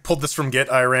 I pulled this from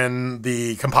Git. I ran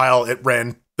the compile. It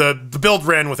ran the build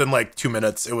ran within like 2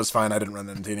 minutes. It was fine. I didn't run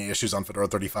into any issues on Fedora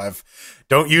 35.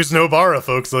 Don't use Nobara,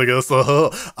 folks. I guess.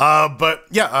 But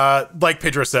yeah, like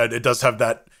Pedro said, it does have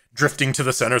that drifting to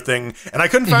the center thing, and I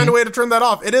couldn't find a way to turn that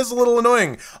off. It is a little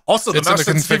annoying. Also, the mouse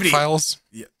sensitivity files.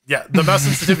 Yeah, the mouse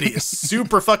sensitivity is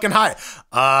super fucking high.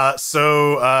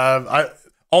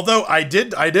 Although I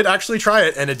did actually try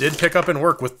it, and it did pick up and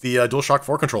work with the DualShock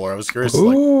 4 controller. I was curious. It's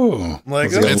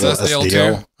SDL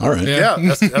too. All right. Yeah,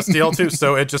 SDL too.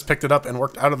 So it just picked it up and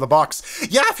worked out of the box.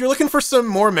 Yeah, if you're looking for some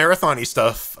more marathon-y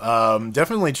stuff,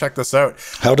 definitely check this out.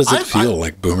 How does it feel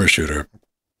like Boomer Shooter?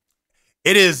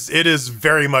 It is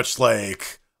very much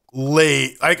like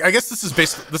late. I guess this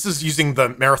is using the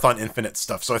Marathon Infinite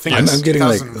stuff. So I think I'm getting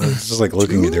like it's just like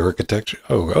looking at the architecture.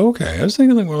 Oh, okay. I was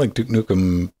thinking like more like Duke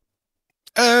Nukem.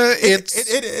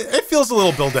 It feels a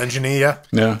little build engine-y, yeah.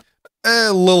 Yeah.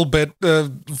 A little bit,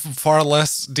 far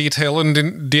less detail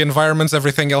in the environments.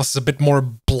 Everything else is a bit more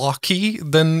blocky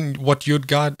than what you'd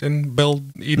got in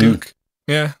build Eduke.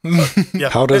 Yeah. Yeah.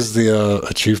 How does the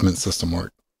achievement system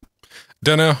work?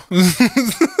 Don't know.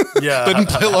 Yeah. Didn't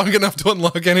play long enough to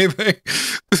unlock anything.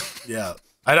 Yeah.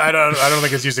 I don't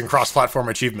think it's using cross-platform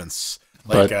achievements.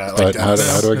 But how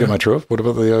do I get my trophy? What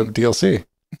about the DLC?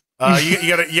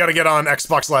 You gotta get on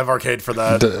Xbox Live Arcade for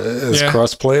that. Is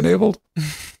cross-play enabled?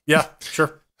 Yeah,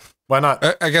 sure. Why not?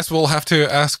 I guess we'll have to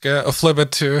ask Flibit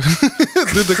to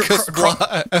do the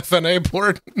Kisbla FNA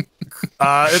port.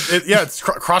 It's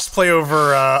cross-play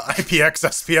over IPX,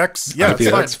 SPX. Yeah,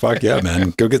 IPX, fuck yeah,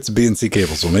 man. Go get some BNC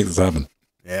cables. We'll make this happen.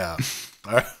 Yeah.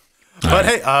 All right. But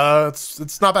hey,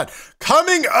 it's not bad.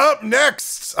 Coming up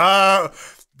next,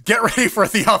 get ready for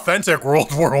the authentic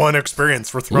World War I experience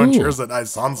for throwing cheers at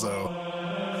Isonzo.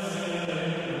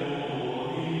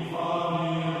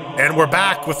 And we're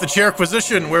back with the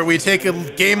Chairquisition, where we take a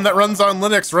game that runs on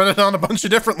Linux, run it on a bunch of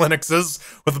different Linuxes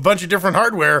with a bunch of different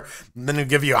hardware, and then we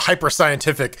give you a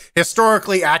hyper-scientific,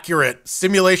 historically accurate,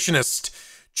 simulationist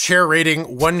chair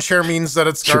rating. One chair means that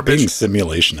it's garbage. You're being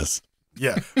simulationist.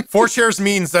 Yeah. 4 shares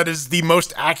means that is the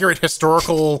most accurate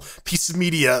historical piece of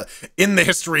media in the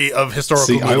history of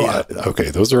historical media.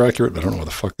 Okay, those are accurate, but I don't know what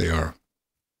the fuck they are.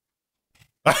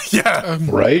 Yeah.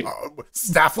 Right?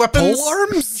 Staff weapons? Pole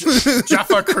arms?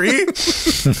 Jaffa Cree?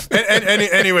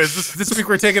 Anyways, this week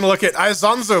we're taking a look at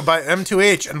Isonzo by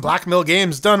M2H and Black Mill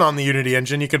Games, done on the Unity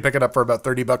engine. You can pick it up for about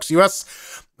 $30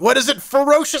 US. What is it?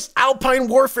 Ferocious Alpine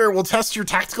warfare will test your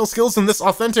tactical skills in this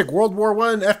authentic World War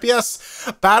I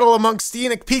FPS. Battle amongst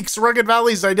scenic peaks, rugged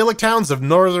valleys, idyllic towns of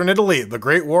northern Italy. The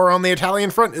Great War on the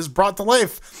Italian front is brought to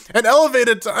life and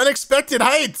elevated to unexpected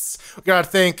heights. We gotta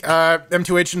thank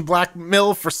M2H and Black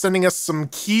Mill for sending us some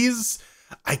keys.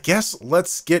 I guess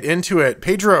let's get into it.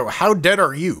 Pedro, how dead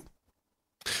are you?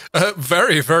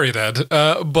 Very, very dead.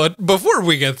 But before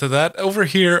we get to that, over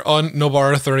here on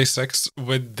Nobara 36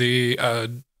 with the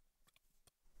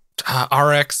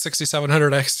RX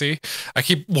 6700 XT. I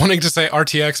keep wanting to say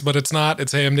RTX, but it's not.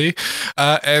 It's AMD.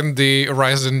 And the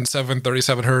Ryzen 7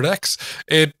 3700X.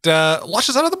 It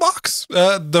launches out of the box.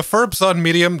 The FERBs on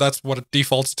medium, that's what it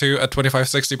defaults to at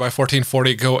 2560 by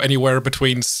 1440, go anywhere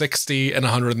between 60 and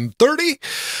 130.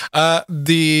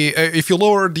 If you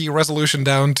lower the resolution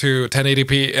down to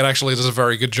 1080p, it actually does a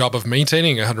very good job of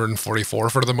maintaining 144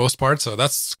 for the most part. So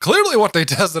that's clearly what they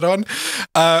tested on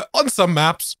some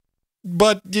maps.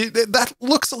 But that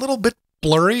looks a little bit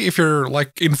blurry if you're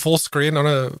like in full screen on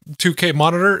a 2K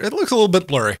monitor. It looks a little bit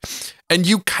blurry. And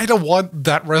you kind of want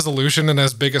that resolution and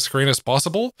as big a screen as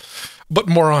possible. But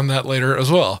more on that later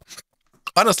as well.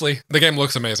 Honestly, the game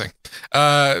looks amazing.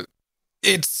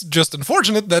 It's just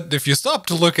unfortunate that if you stop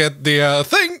to look at the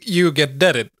thing, you get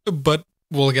deaded. But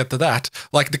we'll get to that.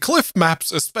 Like the cliff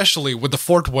maps, especially with the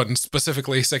fort one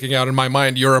specifically sticking out in my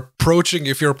mind, you're approaching,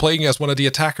 if you're playing as one of the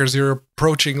attackers, you're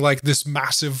approaching like this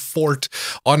massive fort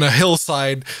on a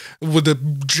hillside with a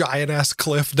giant-ass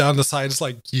cliff down the side. It's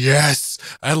like, yes,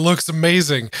 that looks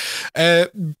amazing.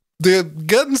 The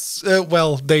guns,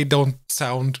 well, they don't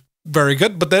sound very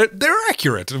good, but they're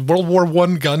accurate. World War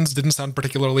I guns didn't sound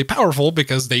particularly powerful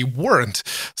because they weren't.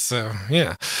 So,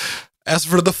 yeah. As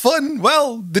for the fun,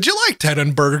 well, did you like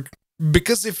Tannenberg?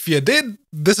 Because if you did,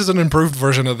 this is an improved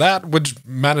version of that, which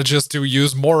manages to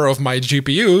use more of my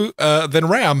GPU than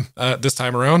RAM this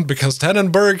time around, because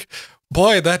Tannenberg,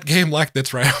 boy, that game liked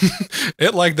its RAM.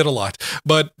 It liked it a lot.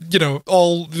 But, you know,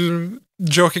 all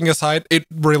joking aside, it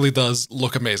really does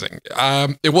look amazing.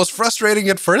 It was frustrating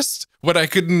at first when I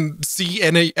couldn't see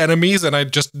any enemies and I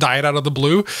just died out of the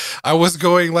blue. I was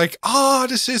going like, oh,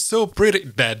 this is so pretty.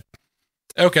 Dead.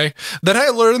 Okay, then I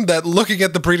learned that looking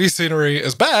at the pretty scenery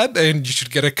is bad, and you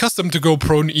should get accustomed to go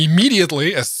prone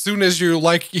immediately as soon as you,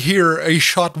 like, hear a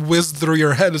shot whiz through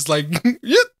your head. It's like,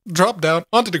 yep, drop down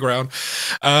onto the ground.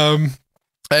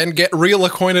 And get real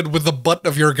acquainted with the butt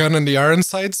of your gun and the iron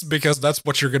sights, because that's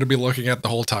what you're going to be looking at the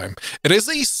whole time. It is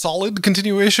a solid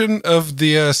continuation of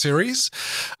the series.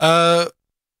 And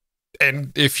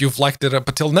if you've liked it up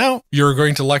until now, you're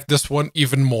going to like this one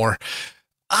even more.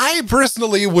 I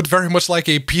personally would very much like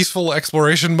a peaceful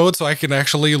exploration mode so I can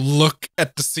actually look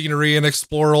at the scenery and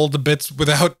explore all the bits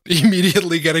without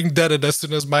immediately getting deaded as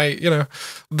soon as my, you know,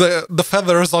 the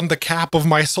feathers on the cap of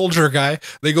my soldier guy,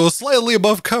 they go slightly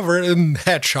above cover and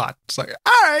headshot. It's like,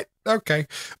 all right, okay.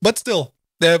 But still,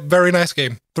 very nice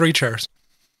game. 3 chairs.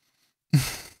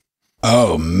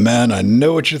 Oh, man, I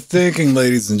know what you're thinking,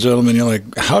 ladies and gentlemen. You're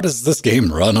like, how does this game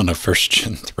run on a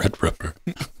first-gen Threadripper?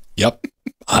 Yep.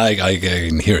 I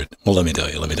can hear it. Well, let me tell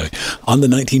you. On the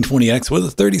 1920X with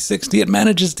a 3060, it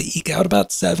manages to eke out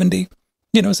about 70.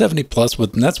 You know, 70 plus,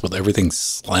 and that's with everything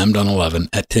slammed on 11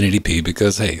 at 1080p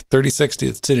because, hey, 3060,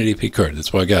 it's 1080p card.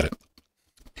 That's why I got it.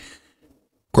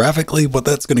 Graphically, what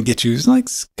that's going to get you is like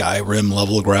Skyrim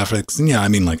level graphics. And yeah, I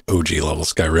mean like OG level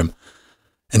Skyrim.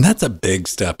 And that's a big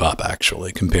step up,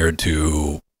 actually, compared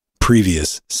to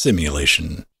previous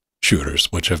simulation shooters,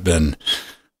 which have been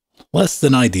less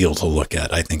than ideal to look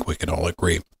at. I think we can all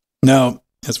agree. Now,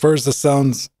 as far as the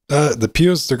sounds, the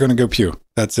pews, they're going to go pew.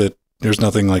 That's it. There's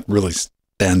nothing like really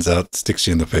stands out, sticks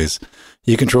you in the face.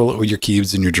 You control it with your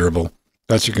keys and your gerbil.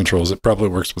 That's your controls. It probably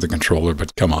works with a controller,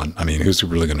 but come on. I mean, who's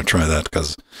really going to try that?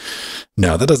 Because,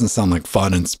 no, that doesn't sound like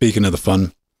fun. And speaking of the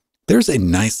fun, there's a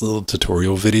nice little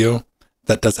tutorial video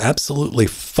that does absolutely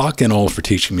fucking all for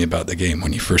teaching me about the game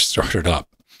when you first started up.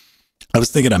 I was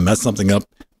thinking I messed something up,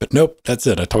 but nope, that's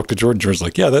it. I talked to Jordan. Jordan's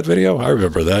like, yeah, that video, I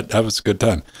remember that. That was a good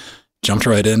time. Jumped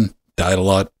right in, died a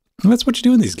lot. And that's what you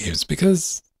do in these games,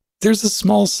 because there's a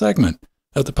small segment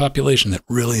of the population that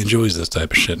really enjoys this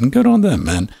type of shit. And good on them,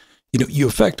 man. You know, you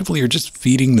effectively are just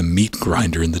feeding the meat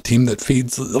grinder, and the team that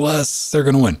feeds the less, they're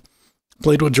going to win.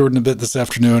 Played with Jordan a bit this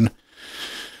afternoon.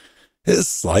 is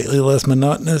slightly less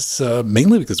monotonous,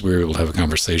 mainly because we were able to have a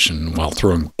conversation while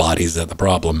throwing bodies at the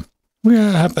problem. We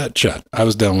have that chat. I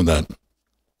was down with that.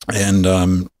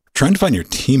 And trying to find your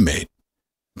teammate,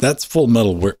 that's Full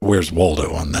Metal Where's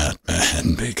Waldo on that,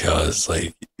 man, because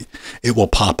like it will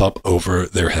pop up over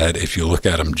their head if you look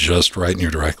at them just right and you're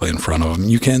directly in front of them.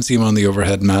 You can see them on the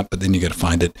overhead map, but then you got to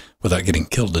find it without getting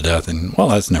killed to death. And well,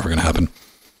 that's never going to happen.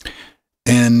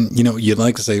 And, you know, you'd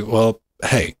like to say, well,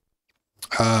 hey,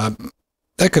 that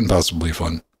couldn't possibly be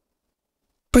fun.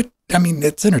 But I mean,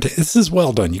 it's entertaining. This is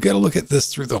well done. You got to look at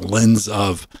this through the lens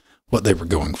of what they were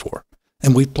going for.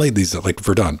 And we played these at like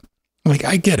Verdun. Like,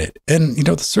 I get it. And, you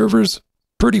know, the server's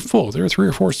pretty full. There are 3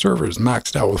 or 4 servers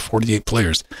maxed out with 48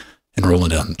 players and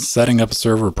rolling down. Setting up a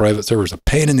server, a private server is a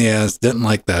pain in the ass. Didn't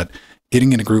like that.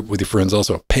 Getting in a group with your friends,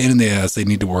 also a pain in the ass. They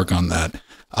need to work on that.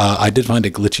 I did find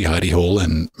a glitchy hidey hole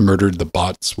and murdered the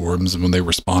bot swarms when they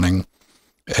were spawning.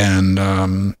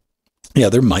 And, yeah,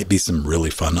 there might be some really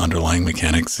fun underlying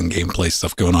mechanics and gameplay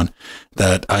stuff going on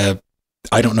that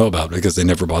I don't know about because they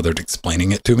never bothered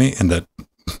explaining it to me in that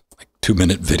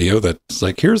 2-minute video that's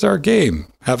like, here's our game,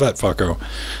 have at fucko.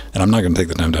 And I'm not going to take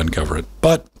the time to uncover it.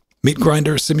 But Meat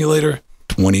Grinder Simulator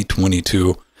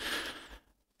 2022,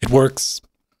 it works.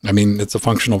 I mean, it's a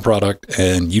functional product,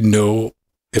 and you know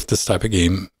if this type of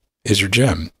game is your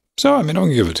gem. So, I mean, I'm going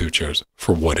to give it 2 cheers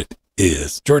for what it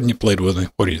is. Jordan, you played with me.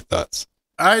 What are your thoughts?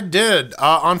 I did.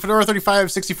 On Fedora 35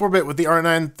 64-bit with the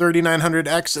R9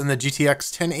 3900X and the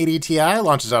GTX 1080 Ti,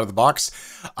 launches out of the box.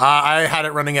 I had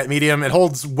it running at medium. It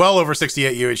holds well over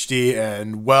 68 UHD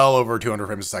and well over 200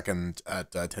 frames a second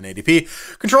at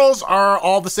 1080p. Controls are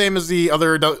all the same as the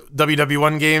other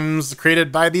WW1 games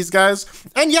created by these guys.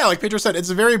 And yeah, like Pedro said,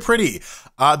 it's very pretty.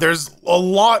 There's a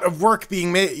lot of work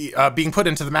being put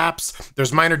into the maps.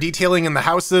 There's minor detailing in the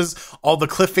houses. All the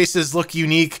cliff faces look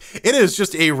unique. It is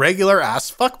just a regular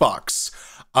ass fuckbox.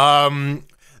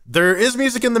 There is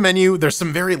music in the menu. There's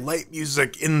some very light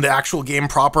music in the actual game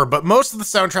proper, but most of the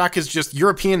soundtrack is just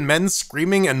European men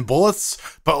screaming and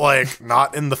bullets, but like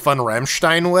not in the fun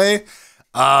Rammstein way.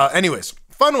 Anyways,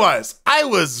 fun-wise, I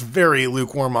was very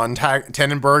lukewarm on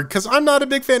Tannenberg because I'm not a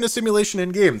big fan of simulation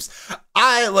in games.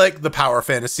 I like the power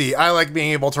fantasy. I like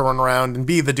being able to run around and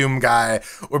be the Doom guy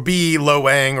or be Lo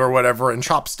Wang or whatever and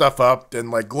chop stuff up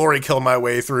and like glory kill my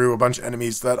way through a bunch of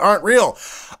enemies that aren't real.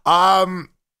 And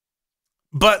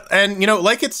you know,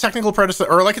 like its technical predecessor,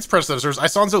 or like its predecessors,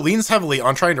 Isonzo leans heavily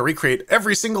on trying to recreate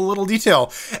every single little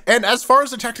detail. And as far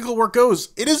as the technical work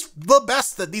goes, it is the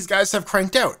best that these guys have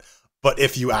cranked out. But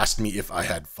if you asked me if I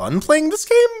had fun playing this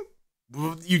game,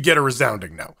 you'd get a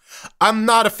resounding no. I'm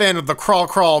not a fan of the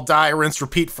crawl, die, rinse,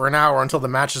 repeat for an hour until the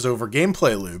match is over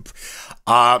gameplay loop.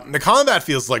 The combat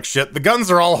feels like shit. The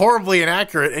guns are all horribly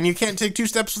inaccurate, and you can't take 2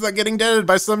 steps without getting deaded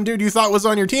by some dude you thought was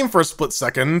on your team for a split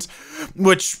second,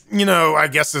 which, you know, I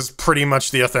guess is pretty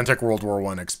much the authentic World War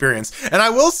I experience. And I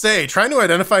will say, trying to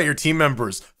identify your team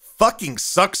members fucking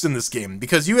sucks in this game,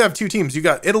 because you have 2 teams. You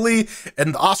got Italy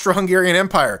and the Austro-Hungarian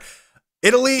Empire.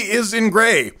 Italy is in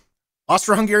gray.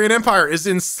 Austro-Hungarian Empire is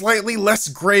in slightly less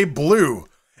gray-blue.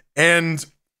 And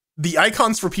the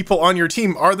icons for people on your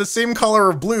team are the same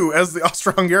color of blue as the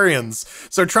Austro-Hungarians.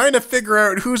 So trying to figure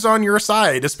out who's on your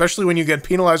side, especially when you get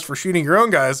penalized for shooting your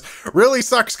own guys, really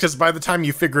sucks, because by the time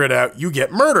you figure it out, you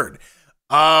get murdered.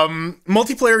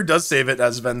 Multiplayer does save it,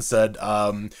 as Ven said.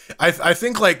 I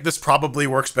think like this probably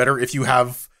works better if you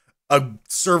have a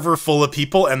server full of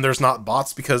people and there's not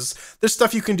bots, because there's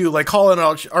stuff you can do like call in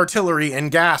artillery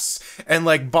and gas and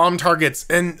like bomb targets,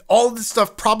 and all this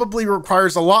stuff probably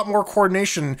requires a lot more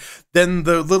coordination than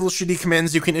the little shitty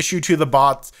commands you can issue to the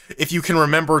bot if you can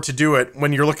remember to do it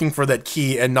when you're looking for that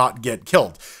key and not get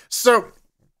killed. So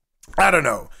I don't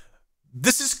know.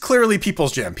 This is clearly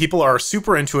people's jam. People are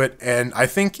super into it, and I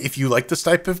think if you like this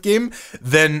type of game,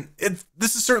 then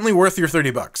this is certainly worth your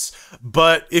 $30.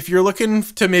 But if you're looking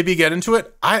to maybe get into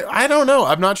it, I don't know.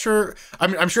 I'm not sure.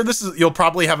 I'm sure you'll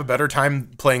probably have a better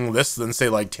time playing this than say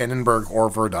like Tannenberg or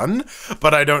Verdun,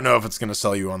 but I don't know if it's going to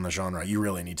sell you on the genre. You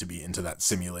really need to be into that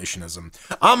simulationism.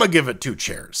 I'm gonna give it 2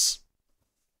 chairs.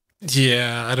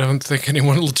 Yeah, I don't think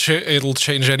it'll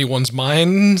change anyone's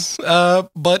mind.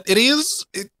 But it is.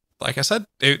 Like I said,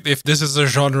 if this is a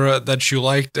genre that you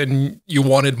liked and you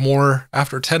wanted more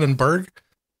after Tannenberg,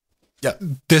 yeah,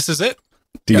 this is it.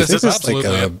 Do you think it's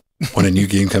like when a new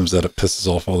game comes out, it pisses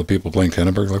off all the people playing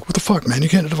Tannenberg? Like, what the fuck, man? You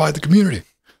can't divide the community.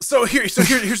 So here's the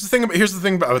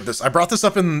thing about this. I brought this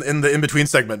up in the in-between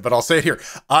segment, but I'll say it here.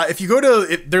 If you go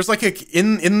to there's like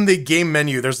in the game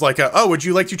menu, there's like would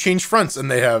you like to change fronts?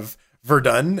 And they have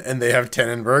Verdun, and they have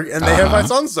Tannenberg, and they have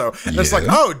Isonzo. And it's like,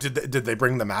 oh, did they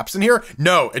bring the maps in here?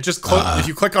 No, it just if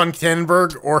you click on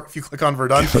Tannenberg or if you click on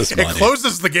Verdun, it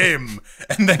closes the game,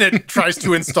 and then it tries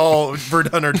to install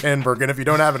Verdun or Tannenberg. And if you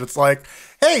don't have it, it's like,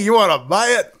 hey, you want to buy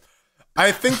it?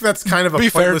 I think that's kind of a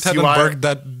pointless UI. Tannenberg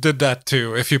that did that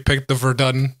too. If you picked the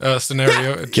Verdun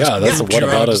scenario, that's what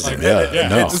about us? Like,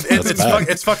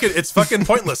 it's fucking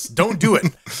pointless. Don't do it.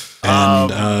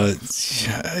 And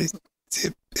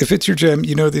if it's your jam,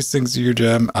 these things are your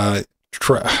jam. I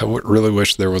would really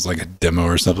wish there was like a demo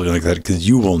or something like that, because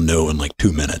you will know in like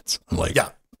 2 minutes. I'm like,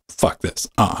 fuck this.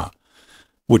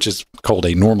 Which is called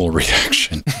a normal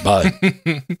reaction. But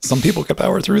some people can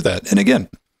power through that. And again,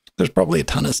 there's probably a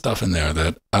ton of stuff in there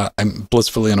that I'm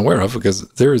blissfully unaware of, because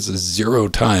there is 0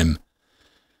 time.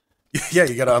 Yeah,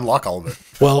 you got to unlock all of it.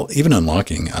 Well, even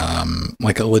unlocking,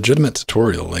 like a legitimate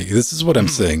tutorial, like this is what I'm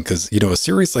saying, because, a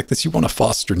series like this, you want to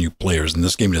foster new players, and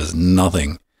this game does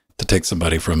nothing to take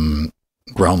somebody from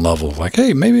ground level, like,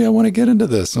 hey, maybe I want to get into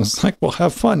this. And it's like, well,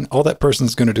 have fun. All that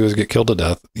person's going to do is get killed to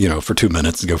death, for 2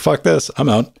 minutes and go, fuck this, I'm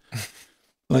out.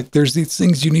 Like, there's these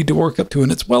things you need to work up to, and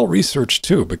it's well researched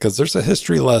too, because there's a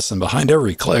history lesson behind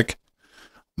every click.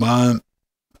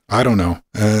 I don't know.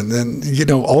 And then,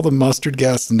 all the mustard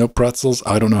gas and no pretzels,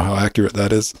 I don't know how accurate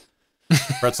that is.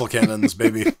 Pretzel cannons,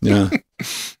 baby. Yeah.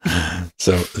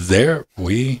 So there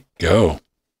we go.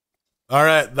 All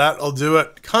right, that'll do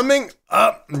it. Coming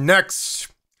up next,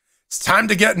 it's time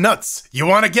to get nuts. You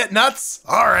want to get nuts?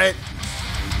 All right.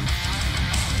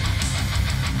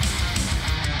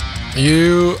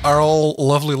 You are all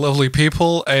lovely, lovely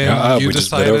people, and you we decided...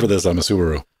 just been over this. I'm a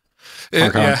Subaru.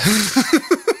 Yeah.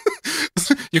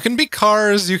 You can be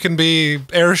cars, you can be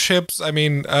airships. I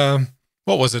mean,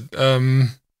 what was it?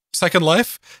 Second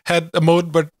Life had a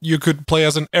mode, but you could play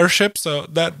as an airship, so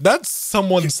that's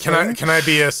someone's thing. Can I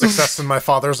be a success in my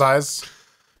father's eyes?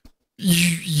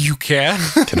 You can.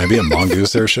 Can I be a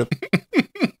mongoose airship?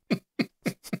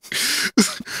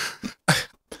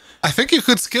 I think you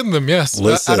could skin them, yes.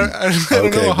 Listen, I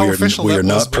don't know how official we that are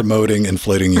not promoting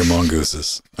inflating your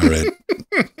mongooses. All right.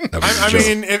 I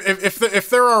mean, if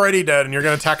they're already dead and you're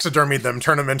going to taxidermy them,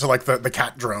 turn them into like the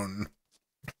cat drone.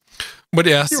 But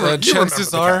yes,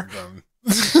 chances are,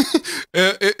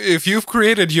 if you've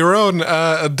created your own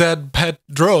dead pet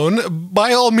drone,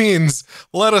 by all means,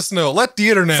 let us know. Let the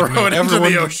internet know. Throw it into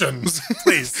the ocean,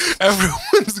 please.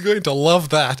 Everyone's going to love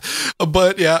that.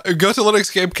 But yeah, go to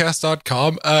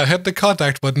linuxgamecast.com, hit the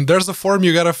contact button. There's a form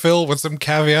you got to fill with some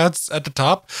caveats at the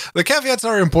top. The caveats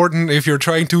are important if you're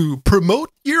trying to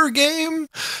promote your game.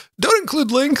 Don't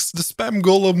include links. The spam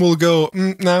golem will go,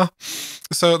 no.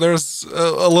 So there's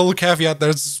a little caveat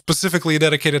that's specifically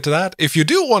dedicated to that. If you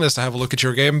do want us to have a look at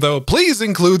your game, though, please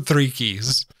include 3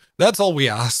 keys. That's all we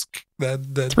ask.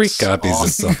 That's 3 copies awesome.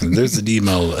 of something. There's an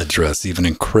email address even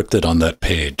encrypted on that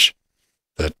page.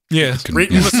 Listen,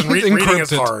 reading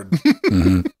is hard.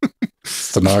 Mm-hmm.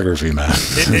 Stenography, man.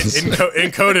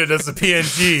 Encoded as a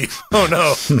PNG. Oh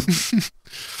no.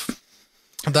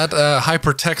 That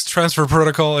hypertext transfer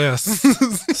protocol, yes.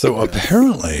 So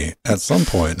apparently, at some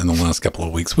point in the last couple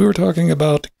of weeks, we were talking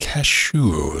about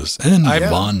cashews. And I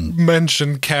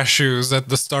mentioned cashews at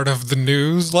the start of the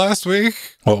news last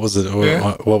week. What was it?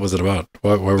 Yeah. What was it about?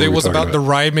 What were we was talking about the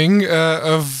rhyming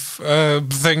of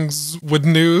things with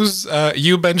news.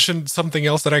 You mentioned something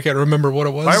else that I can't remember what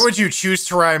it was. Why would you choose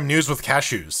to rhyme news with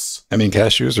cashews? I mean,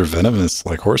 cashews are venomous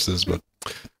like horses, but...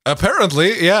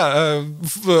 Apparently, yeah,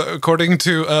 according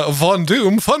to Von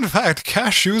Doom, fun fact,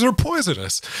 cashews are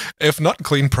poisonous. If not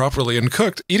cleaned properly and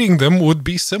cooked, eating them would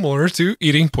be similar to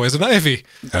eating poison ivy.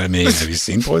 I mean, have you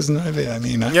seen poison ivy? I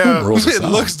mean, it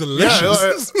looks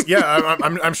delicious. Yeah,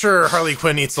 I'm sure Harley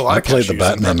Quinn eats a lot of cashews. I played the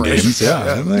Batman games,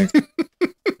 yeah.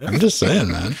 I'm just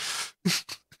saying, man.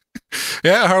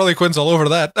 Yeah, Harley Quinn's all over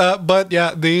that. But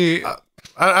yeah,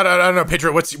 I don't know,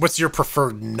 Pedro, what's your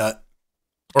preferred nut?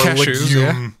 Or cashews,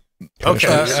 legume? Yeah.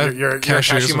 Okay, you're a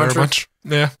cashew muncher?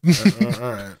 Yeah.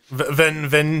 All right.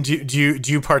 Then do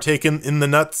you partake in the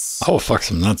nuts? Oh, fuck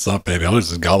some nuts up, baby. I'll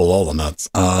just gobble all the nuts.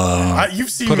 You've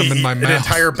seen me eat an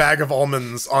entire bag of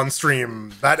almonds on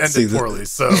stream. That ended poorly,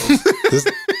 so... like,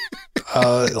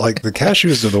 the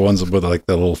cashews are the ones with, like,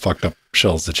 the little fucked up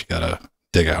shells that you gotta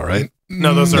dig out, right?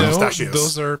 No, those are pistachios.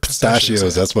 Those are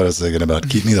pistachios. That's what I was thinking about.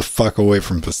 Keep me the fuck away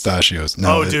from pistachios.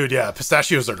 No, dude, yeah,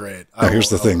 pistachios are great. Here's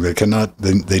the thing: they cannot.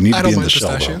 They need to be in the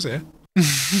shell. Yeah.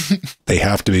 They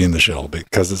have to be in the shell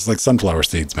because it's like sunflower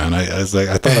seeds, man. I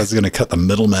thought I was going to cut the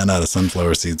middleman out of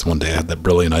sunflower seeds one day. I had that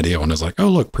brilliant idea when I was like, oh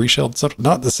look, pre-shelled stuff.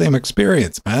 Not the same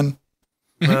experience, man.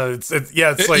 It's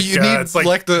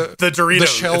like the Dorito. The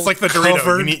shell it's like the Dorito.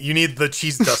 covered. You need the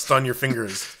cheese dust on your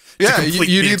fingers. Yeah, complete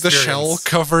you the need the shell experience.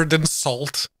 covered in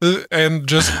salt and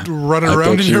just run I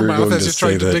around thought in you your were mouth going as to you're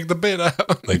trying say to that, dig the bit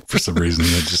out. Like, for some reason, they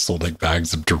just sold like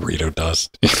bags of Dorito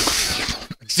dust.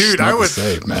 Dude, Not I the would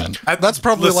same, man. That's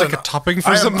probably Listen, like a topping for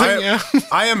I am- something, I am- yeah.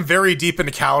 I am very deep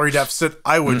into calorie deficit.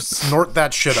 I would snort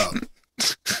that shit up.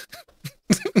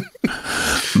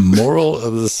 Moral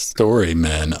of the story,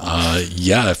 man.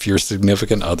 Yeah, if your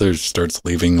significant other starts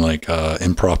leaving like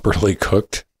improperly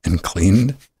cooked and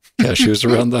cleaned cashews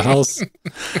around the house,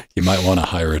 you might want to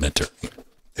hire an attorney.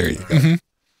 There you go.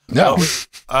 No.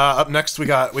 Up next, we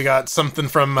got something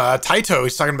from Taito.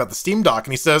 He's talking about the Steam Dock,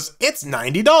 and he says it's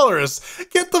 $90.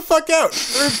 Get the fuck out!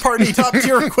 Third-party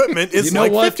top-tier equipment is You know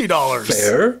like what? $50.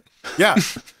 Fair. Yeah,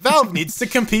 Valve needs to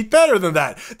compete better than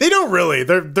that. They don't really.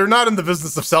 They're not in the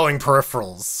business of selling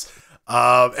peripherals.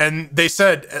 And they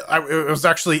said, it was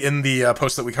actually in the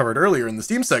post that we covered earlier in the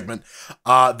Steam segment,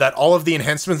 that all of the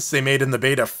enhancements they made in the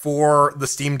beta for the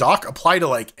Steam Dock apply to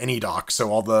like any dock. So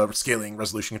all the scaling,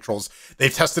 resolution controls,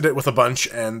 they've tested it with a bunch,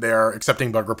 and they're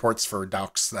accepting bug reports for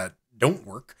docks that don't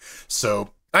work.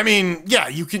 So I mean, yeah,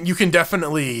 you can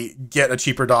definitely get a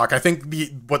cheaper dock. I think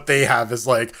what they have is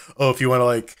like, oh, if you want to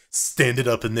like stand it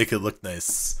up and make it look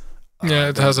nice. Yeah,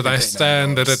 it has a nice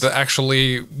stand, and it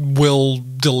actually will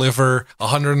deliver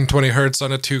 120 hertz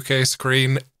on a 2K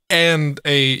screen and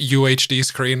a UHD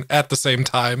screen at the same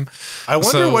time. I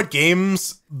wonder what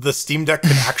games the Steam Deck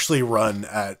can actually run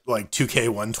at like 2K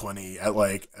 120 at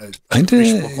like a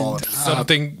appreciable quality.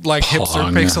 Something like hipster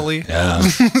Pong. pixely. Yeah.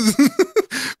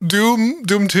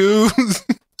 Doom 2.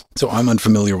 So I'm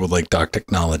unfamiliar with like dock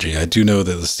technology. I do know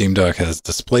that the Steam Dock has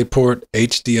DisplayPort,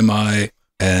 HDMI,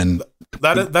 and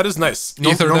That is nice.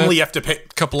 Ethernet, normally you have to pay.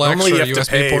 couple Normally you extra have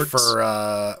to USB pay ports.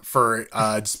 for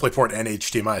DisplayPort and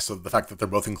HDMI. So the fact that they're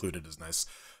both included is nice.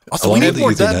 Also, along we with need the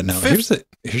more Ethernet now.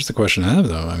 Here's the question I have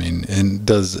though. I mean, and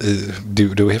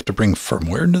do we have to bring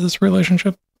firmware into this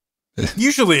relationship?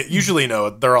 Usually no.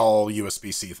 They're all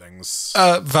USB-C things.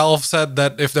 Valve said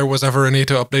that if there was ever a need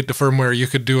to update the firmeware, you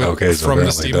could do it from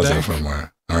the Steam does Deck. have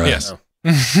firmware. All right. Yes. Oh.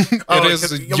 It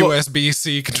is a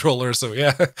USB-C controller, so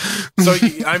yeah. So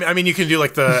I mean, you can do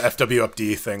like the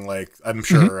FWUpD thing. Like I'm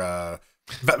sure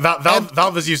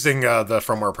Valve is using the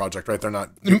firmware project, right? They're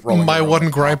not. rolling My it one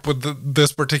around. gripe with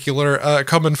this particular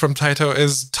comment from Taito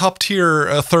is top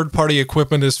tier third-party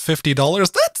equipment is $50.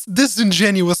 That's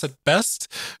disingenuous at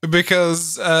best,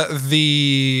 because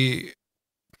I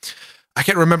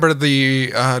can't remember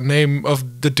the name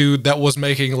of the dude that was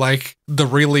making like the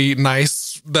really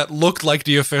nice, that looked like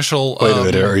the official. Wait a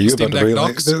minute, are you Steam about to Deck bring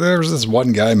docks. there was this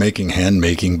one guy making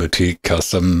hand-making boutique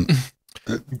custom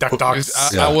Deck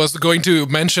docks. I was going to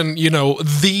mention,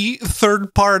 the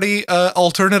third-party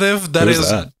alternative that Who's is.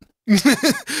 that?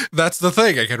 That's the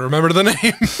thing. I can't remember the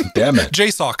name. Damn it.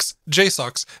 JSOX.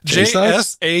 JSOX?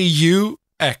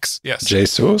 JSAUX. Yes.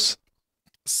 Jesus?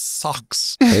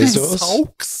 Socks. Jesus?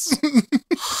 Socks.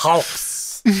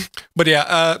 Hawks. But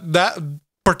yeah, that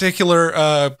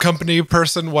particular company,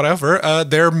 person, whatever,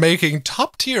 they're making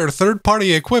top tier third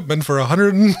party equipment for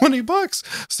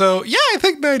 $120. So yeah, I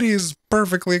think 90 is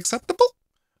perfectly acceptable.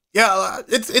 Yeah,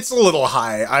 it's a little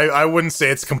high. I wouldn't say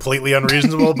it's completely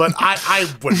unreasonable, but I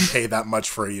wouldn't pay that much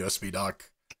for a USB dock.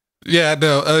 Yeah,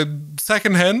 no,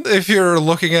 secondhand, if you're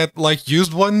looking at like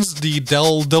used ones, the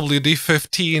Dell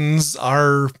WD-15s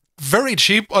are very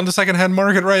cheap on the secondhand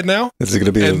market right now. Is it going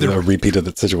to be And a repeat of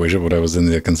that situation when I was in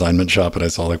the consignment shop and I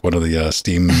saw like one of the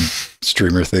Steam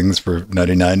streamer things for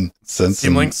 99 cents?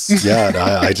 Steam Links? Yeah, and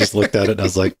I just looked at it and I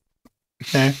was like,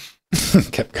 eh.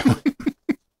 Kept going.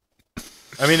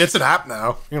 I mean, it's an app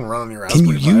now. You can run on your Can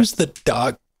you Raspberry Pi. use the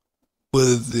dock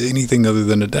with anything other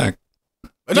than a deck?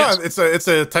 No, Yes.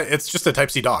 it's just a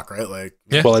Type C dock, right? Like,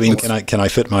 Yeah. Well, I mean, can I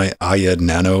fit my IED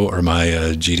Nano or my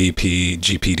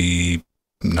GPD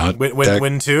not deck?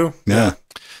 Win 2? Yeah.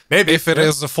 Maybe. If it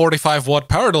is a 45 watt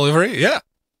power delivery, yeah.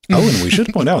 Oh, and we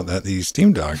should point out that the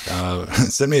Steam Dock,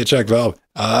 send me a check, Valve,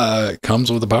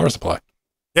 comes with a power supply.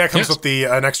 Yeah, it comes Yes. with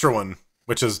an extra one,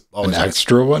 which is always An nice.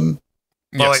 extra one?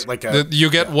 Well, Yes. like You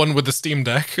get one with the Steam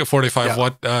Deck, a 45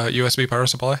 watt USB power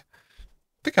supply. I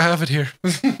think I have it here.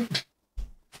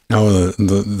 Oh,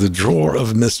 the drawer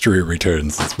of mystery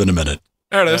returns. It's been a minute.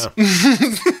 There it is.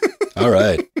 All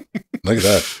right. Look at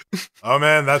that. Oh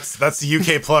man, that's the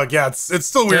UK plug. Yeah, it's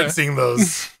still weird Yeah. seeing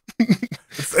those.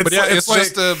 It's But yeah, it's like,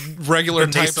 just a regular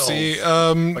the Type nasal, C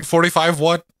 45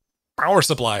 watt power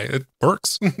supply. It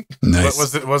works. Nice.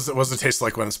 what was it taste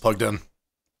like when it's plugged in?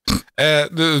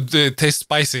 It tastes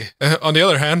spicy. On the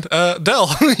other hand, Dell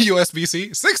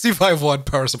USB-C 65 watt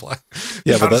power supply.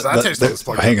 Yeah, How but does that taste like this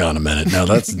plug-in? hang on a minute. Now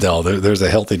that's Dell. There's a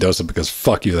healthy dose of because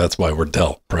fuck you. That's why we're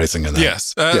Dell pricing in that.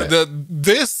 Yes. Yeah.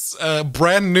 This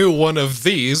brand new one of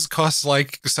these costs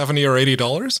like $70 or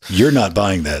 $80. You're not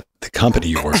buying that. The company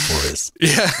you work for is.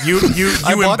 Yeah. You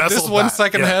I bought this embezzled one that.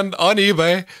 secondhand on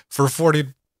eBay for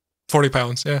 40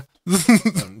 pounds. Yeah.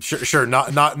 Sure,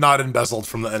 not embezzled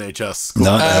from the NHS.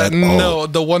 Not at all. No,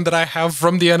 the one that I have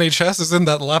from the NHS is in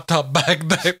that laptop bag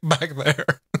back there.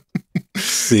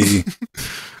 See,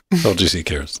 LGC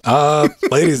cares.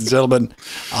 Ladies and gentlemen,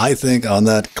 I think on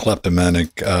that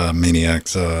kleptomaniac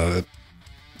maniacs. No,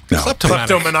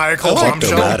 Kleptomaniacal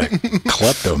bombshell.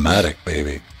 Kleptomatic,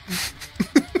 baby.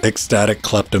 Ecstatic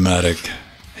kleptomatic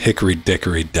hickory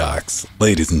dickory docs.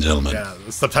 Ladies and gentlemen. Yeah,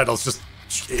 the subtitles just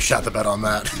shot the bed on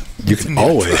that. You can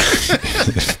always.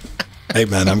 Hey,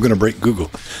 man, I'm going to break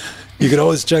Google. You can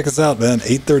always check us out, man.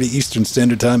 8:30 Eastern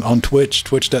Standard Time on Twitch,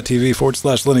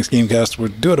 twitch.tv/Linux Gamecast. We're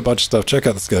doing a bunch of stuff. Check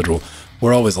out the schedule.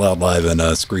 We're always loud live and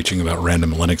screeching about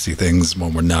random Linuxy things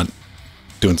when we're not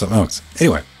doing something else.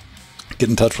 Anyway, get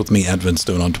in touch with me at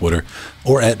Vinstone on Twitter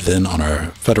or at Vin on our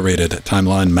federated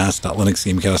timeline,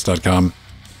 mass.linuxgamecast.com.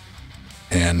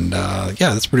 And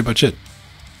yeah, that's pretty much it.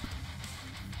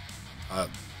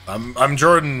 I'm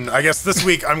Jordan. I guess this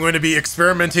week I'm going to be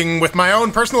experimenting with my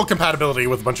own personal compatibility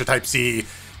with a bunch of Type-C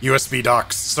USB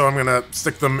docks. So I'm going to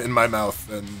stick them in my mouth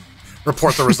and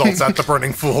report the results at the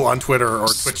Burning Fool on Twitter or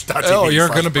twitch.tv. Oh, you're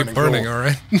going to be burning, all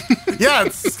right? Yeah,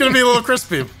 it's going to be a little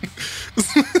crispy.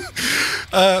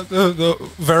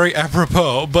 Very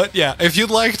apropos. But yeah, if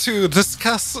you'd like to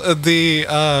discuss the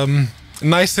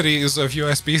niceties of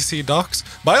USB-C docks,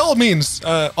 by all means,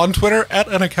 on Twitter at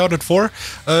unaccounted for.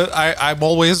 I'm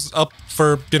always up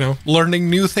for, learning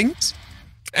new things.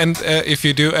 And if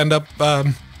you do end up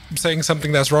saying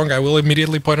something that's wrong, I will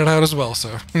immediately point it out as well.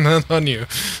 So, not on you.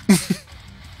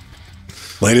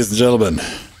 Ladies and gentlemen,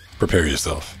 prepare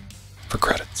yourself for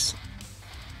credits.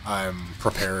 I'm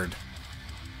prepared.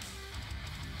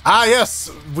 Ah,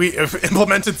 yes, we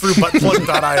implemented through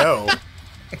buttplug.io.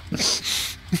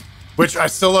 Which I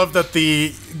still love that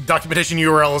the documentation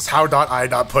URL is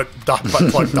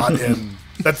how.i.put.buttplug.in.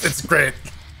 It's great.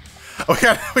 We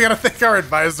gotta thank our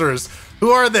advisors.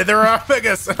 Who are they? They're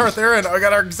Omegas and Arthurian. I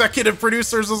got our executive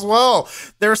producers as well.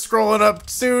 They're scrolling up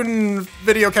soon.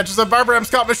 Video catches up. Barbara M.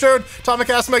 Scott Michaud,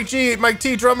 Tomicast, Mike G, Mike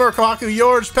T, Drummer, Kohaku,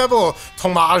 George, Pebble,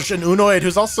 Tomaj, and Unoid,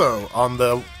 who's also on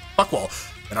the Buckwall.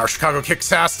 And our Chicago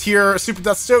Kicksast here, Super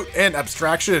Death Stoat, and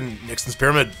Abstraction, Nixon's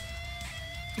Pyramid.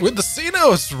 With the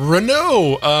C-Notes,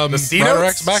 Renault, the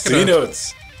C-Notes?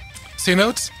 C-Notes.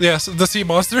 C-Notes? Yes, the Sea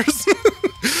Monsters.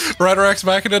 Rider X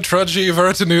Machina, Trudgy,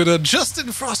 Vertinuda, Justin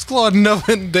Frostclaw,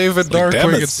 Novin, David,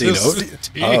 Darkwing, and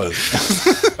C-Note. Oh.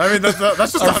 I mean, that's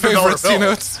just our a $100 favorite bill.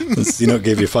 C-Notes. The C-Note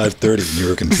gave you 530 and you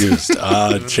were confused.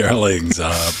 Charlings,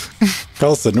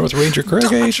 Carlson, North Ranger,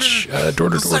 Craig H,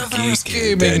 Dorder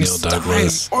Geek, Daniel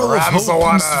Douglas,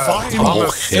 Ramsalana,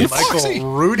 Thomas, and Michael, Foxy.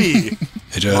 Rudy,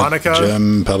 Monica,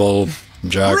 Jim, Pebble,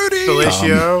 Jack, Rudy,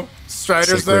 Felicio,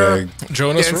 Strider's there,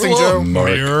 Jonas Dancing Rulo, Joe, Mark,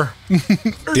 Mir,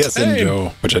 DSN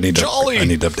Joe, which I need to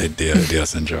update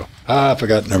DSN Joe. I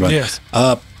forgot. Never mind. Yes.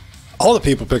 All the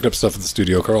people picked up stuff at the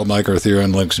studio. Carl, Mike,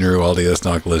 Arthurian, Linux, Nero, Aldi,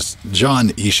 Snocklist, John,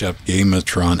 Eshep,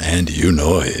 Gamatron, and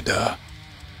Unoid.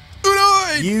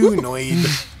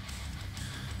 Unoid.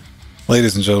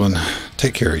 Ladies and gentlemen,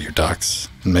 take care of your docs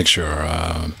and make sure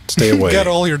stay away. Get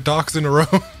all your docs in a row.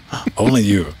 Only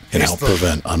you can help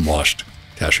prevent unwashed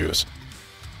cashews.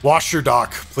 Wash your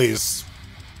dock, please.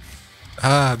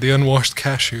 Ah, the unwashed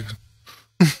cashew.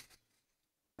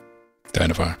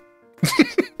 Dynafire.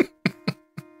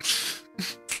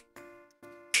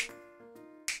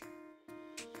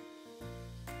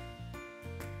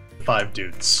 5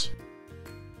 dudes.